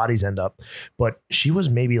typically where the bodies end up. But she was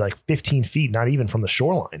maybe like 15 feet, not even from the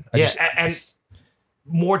shoreline. And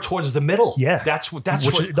more towards the middle. Yeah. That's what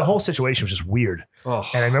the whole situation was just weird. Oh.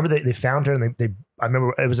 And I remember they found her, and I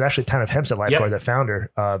remember it was actually Town of Hempstead lifeguard that found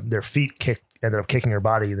her. Their feet ended up kicking her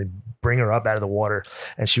body. They bring her up out of the water,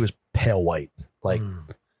 and she was pale white, like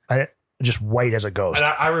just white as a ghost.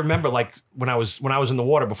 And I remember, like, when I was in the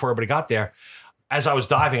water before everybody got there, as I was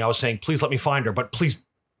diving, I was saying, please let me find her, but please,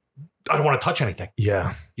 I don't want to touch anything.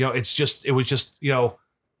 Yeah. It was just,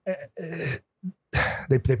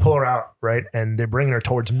 They pull her out, right? And they're bringing her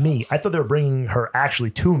towards me. I thought they were bringing her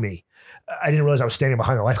actually to me. I didn't realize I was standing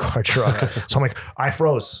behind the lifeguard truck. So I'm like, I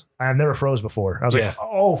froze. I have never froze before. I was like,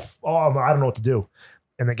 oh, I don't know what to do.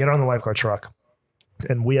 And they get her on the lifeguard truck.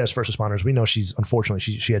 And we, as first responders, we know unfortunately,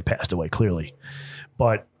 she had passed away, clearly.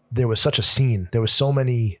 But there was such a scene. There was so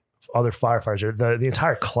many other firefighters. The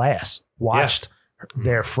entire class watched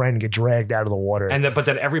their friend get dragged out of the water. But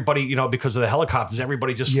then everybody, because of the helicopters,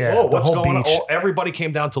 everybody just, what's going on? Everybody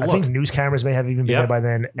came down to look. I think news cameras may have even been there by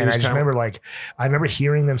then. And I just remember, I remember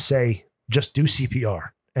hearing them say, just do CPR.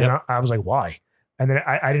 And I was like, why? And then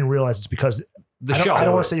I didn't realize it's because I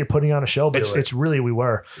don't want to say you're putting on a show, but it's really, we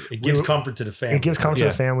were. It gives comfort to the family. It gives comfort to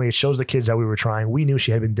the family. It shows the kids that we were trying. We knew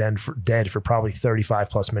she had been dead for probably 35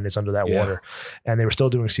 plus minutes under that water. And they were still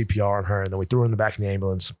doing CPR on her. And then we threw her in the back of the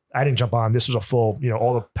ambulance. I didn't jump on. This was a full,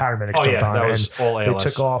 all the paramedics jumped on. That was all ALS. They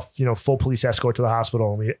took off, full police escort to the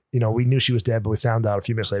hospital. And we knew she was dead, but we found out a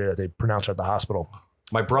few minutes later that they pronounced her at the hospital.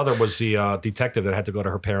 My brother was the detective that had to go to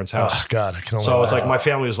her parents' house. Oh, God. I can only so it was like my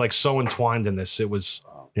family was like so entwined in this. It was.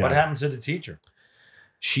 What happened to the teacher?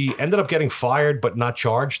 She ended up getting fired, but not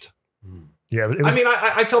charged. Yeah,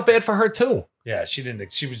 I felt bad for her too. Yeah, she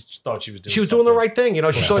didn't. She thought she was doing. She was doing the right thing.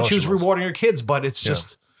 She thought she was rewarding her kids, but it's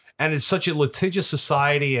just, and it's such a litigious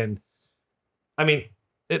society. And I mean,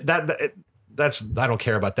 that's I don't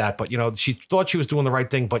care about that. But she thought she was doing the right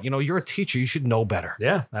thing. But you're a teacher. You should know better.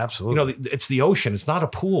 Yeah, absolutely. It's the ocean. It's not a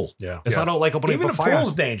pool. Yeah, it's not like opening even a fire.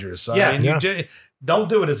 Pool's dangerous. I mean, you don't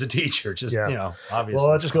do it as a teacher. Just obviously.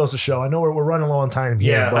 Well, that just goes to show. I know we're running low on time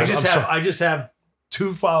here. Yeah, but I just have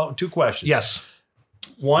two questions. Yes.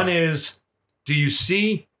 One is, do you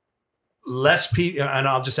see less people? And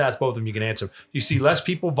I'll just ask both of them. You can answer. Do you see less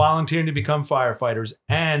people volunteering to become firefighters?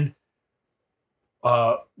 And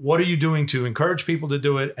what are you doing to encourage people to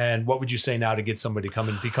do it? And what would you say now to get somebody to come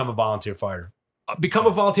and become a volunteer fighter? Become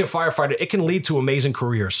a volunteer firefighter. It can lead to amazing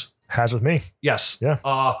careers. Has with me. Yes.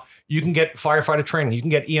 Yeah. You can get firefighter training. You can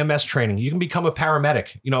get EMS training. You can become a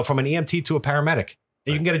paramedic, from an EMT to a paramedic.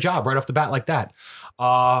 And you can get a job right off the bat like that.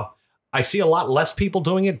 I see a lot less people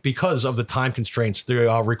doing it because of the time constraints,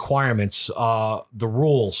 the requirements, the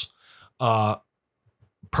rules,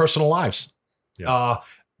 personal lives. Yeah.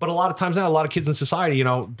 But a lot of times now, a lot of kids in society,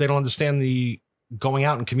 they don't understand the going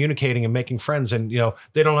out and communicating and making friends. And,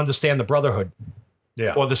 they don't understand the brotherhood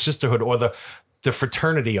or the sisterhood or the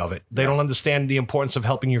fraternity of it. They don't understand the importance of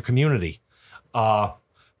helping your community.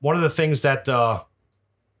 One of the things that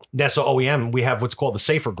Nassau OEM, we have what's called the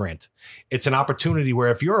SAFER grant. It's an opportunity where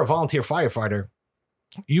if you're a volunteer firefighter,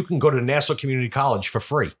 you can go to Nassau Community College for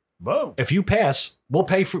free. Whoa. If you pass, we'll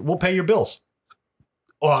pay your bills.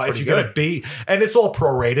 If you get a B, and it's all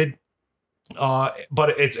prorated.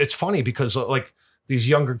 But it's funny because these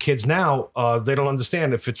younger kids now, they don't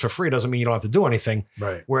understand if it's for free doesn't mean you don't have to do anything.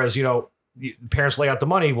 Right. Whereas, the parents lay out the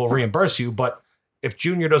money, we'll reimburse you. But if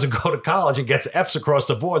junior doesn't go to college and gets F's across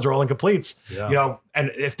the boards or all incompletes,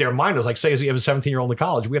 and if their mind is say you have a 17-year-old in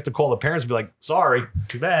college, we have to call the parents and be like, sorry.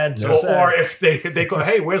 Too bad. Or if they go,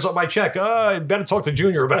 hey, where's my check? I better talk to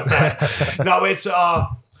junior about that. No, it's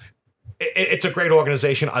a great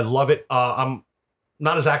organization. I love it. I'm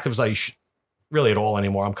not as active as I really at all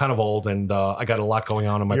anymore. I'm kind of old and I got a lot going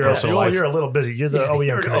on in my personal life. You're a little busy. You're the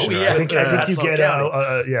OEM commissioner. I think you get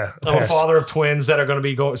I'm a father of twins that are going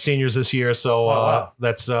to be seniors this year. So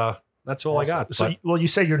that's That's all I got. So, well, you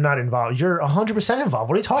say you're not involved. You're 100% involved.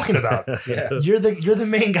 What are you talking about? You're the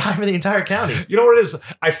main guy for the entire county. You know what it is?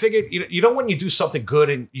 I figured, you know when you do something good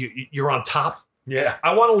and you're on top? Yeah.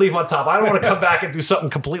 I want to leave on top. I don't want to come back and do something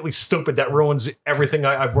completely stupid that ruins everything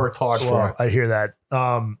I've worked hard for. I hear that.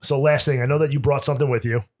 So last thing, I know that you brought something with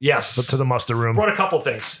you. Yes. To the muster room. Brought a couple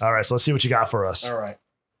things. All right, so let's see what you got for us. All right.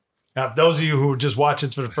 Now, if those of you who are just watching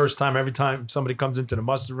for the first time, every time somebody comes into the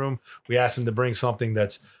muster room, we ask them to bring something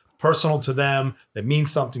that's personal to them, that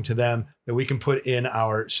means something to them, that we can put in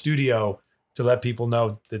our studio to let people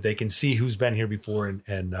know that they can see who's been here before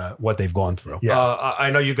and what they've gone through. Yeah.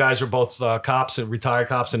 I know you guys are both cops and retired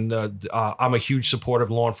cops, and I'm a huge supporter of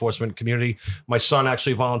the law enforcement community. My son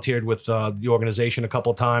actually volunteered with the organization a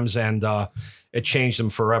couple of times, and it changed him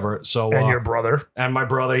forever. So, and your brother. And my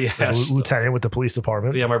brother, yes. Lieutenant with the police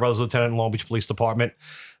department. Yeah, my brother's lieutenant in Long Beach Police Department,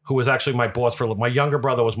 who was actually my boss my younger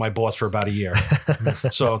brother was my boss for about a year.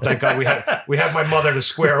 So thank God we had my mother to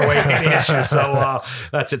square away any issues. So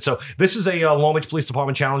that's it. So this is a Long Beach Police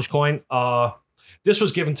Department challenge coin. This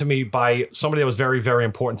was given to me by somebody that was very, very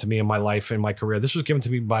important to me in my life and my career. This was given to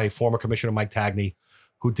me by former Commissioner Mike Tagney,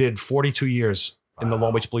 who did 42 years in the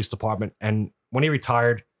Long Beach Police Department. And when he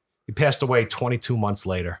retired, he passed away 22 months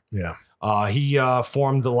later. Yeah. He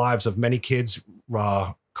formed the lives of many kids,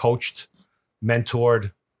 coached,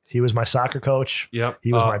 mentored. He was my soccer coach. Yep.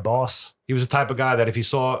 He was my boss. He was the type of guy that if he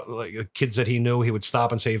saw like kids that he knew, he would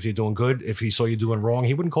stop and say if you're doing good. If he saw you doing wrong,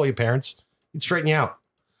 he wouldn't call your parents. He'd straighten you out.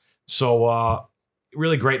 So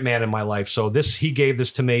really great man in my life. So he gave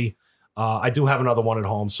this to me. I do have another one at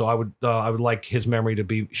home. So I would like his memory to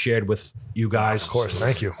be shared with you guys. Of course.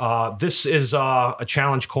 Thank you. This is a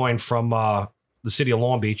challenge coin from the city of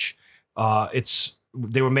Long Beach.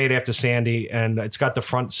 They were made after Sandy, and it's got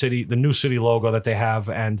the new city logo that they have,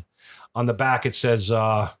 and on the back it says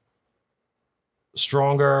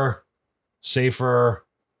stronger, safer,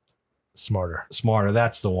 smarter.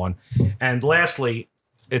 That's the one. And lastly,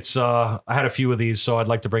 it's I had a few of these, so I'd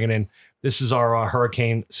like to bring it in. This is our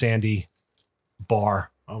Hurricane Sandy bar.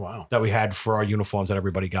 Oh wow, that we had for our uniforms that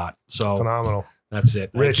everybody got. So phenomenal. That's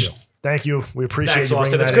it. Rich. Thank you. We appreciate Thanks, you.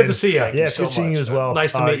 Austin. It's good to see you. Yeah, it's good seeing you as well.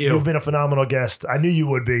 Nice to meet you. You've been a phenomenal guest. I knew you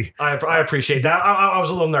would be. I appreciate that. I was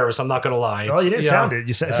a little nervous. I'm not going to lie. You didn't sound it.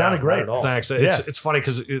 You sounded great. Thanks. It's funny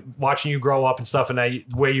because watching you grow up and stuff, and the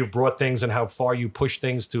way you've brought things and how far you push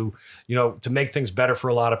things to make things better for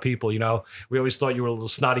a lot of people. We always thought you were a little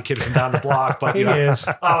snotty kid from down the block, but he is.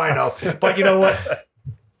 Oh, I know. But you know what?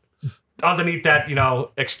 Underneath that,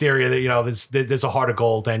 exterior, there's a heart of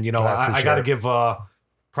gold, and I got to give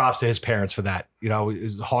props to his parents for that.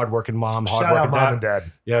 His hardworking mom, hardworking mom and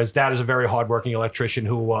dad. Yeah, his dad is a very hardworking electrician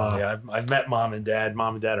who. I've met mom and dad.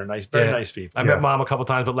 Mom and dad are nice, very nice people. I met mom a couple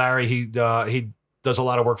times, but Larry, he does a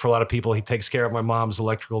lot of work for a lot of people. He takes care of my mom's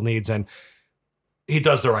electrical needs, and he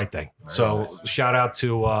does the right thing. Very nice. Shout out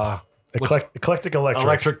to. Eclectic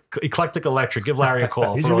Electric. Eclectic Electric. Give Larry a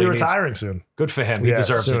call. He's going to be retiring soon. Good for him. He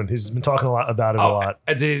deserves soon. He's been talking a lot about it a lot.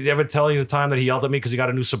 Did he ever tell you the time that he yelled at me because he got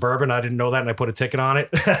a new Suburban? I didn't know that, and I put a ticket on it.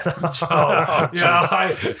 So,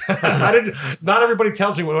 I didn't. Not everybody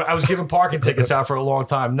tells me. I was giving parking tickets out for a long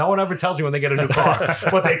time. No one ever tells me when they get a new car,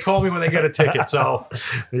 but they told me when they get a ticket. So,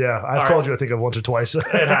 yeah, I've called you, I think, once or twice.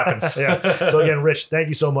 It happens. Yeah. So again, Rich, thank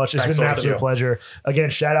you so much. It's been an absolute pleasure. Again,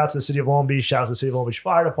 shout out to the city of Long Beach. Shout out to the city of Long Beach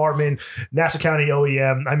Fire Department. Nassau County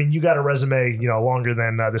OEM. I mean, you got a resume, longer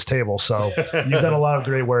than this table. So you've done a lot of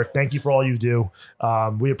great work. Thank you for all you do.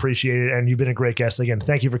 We appreciate it. And you've been a great guest. Again,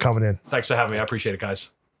 thank you for coming in. Thanks for having me. I appreciate it,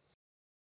 guys.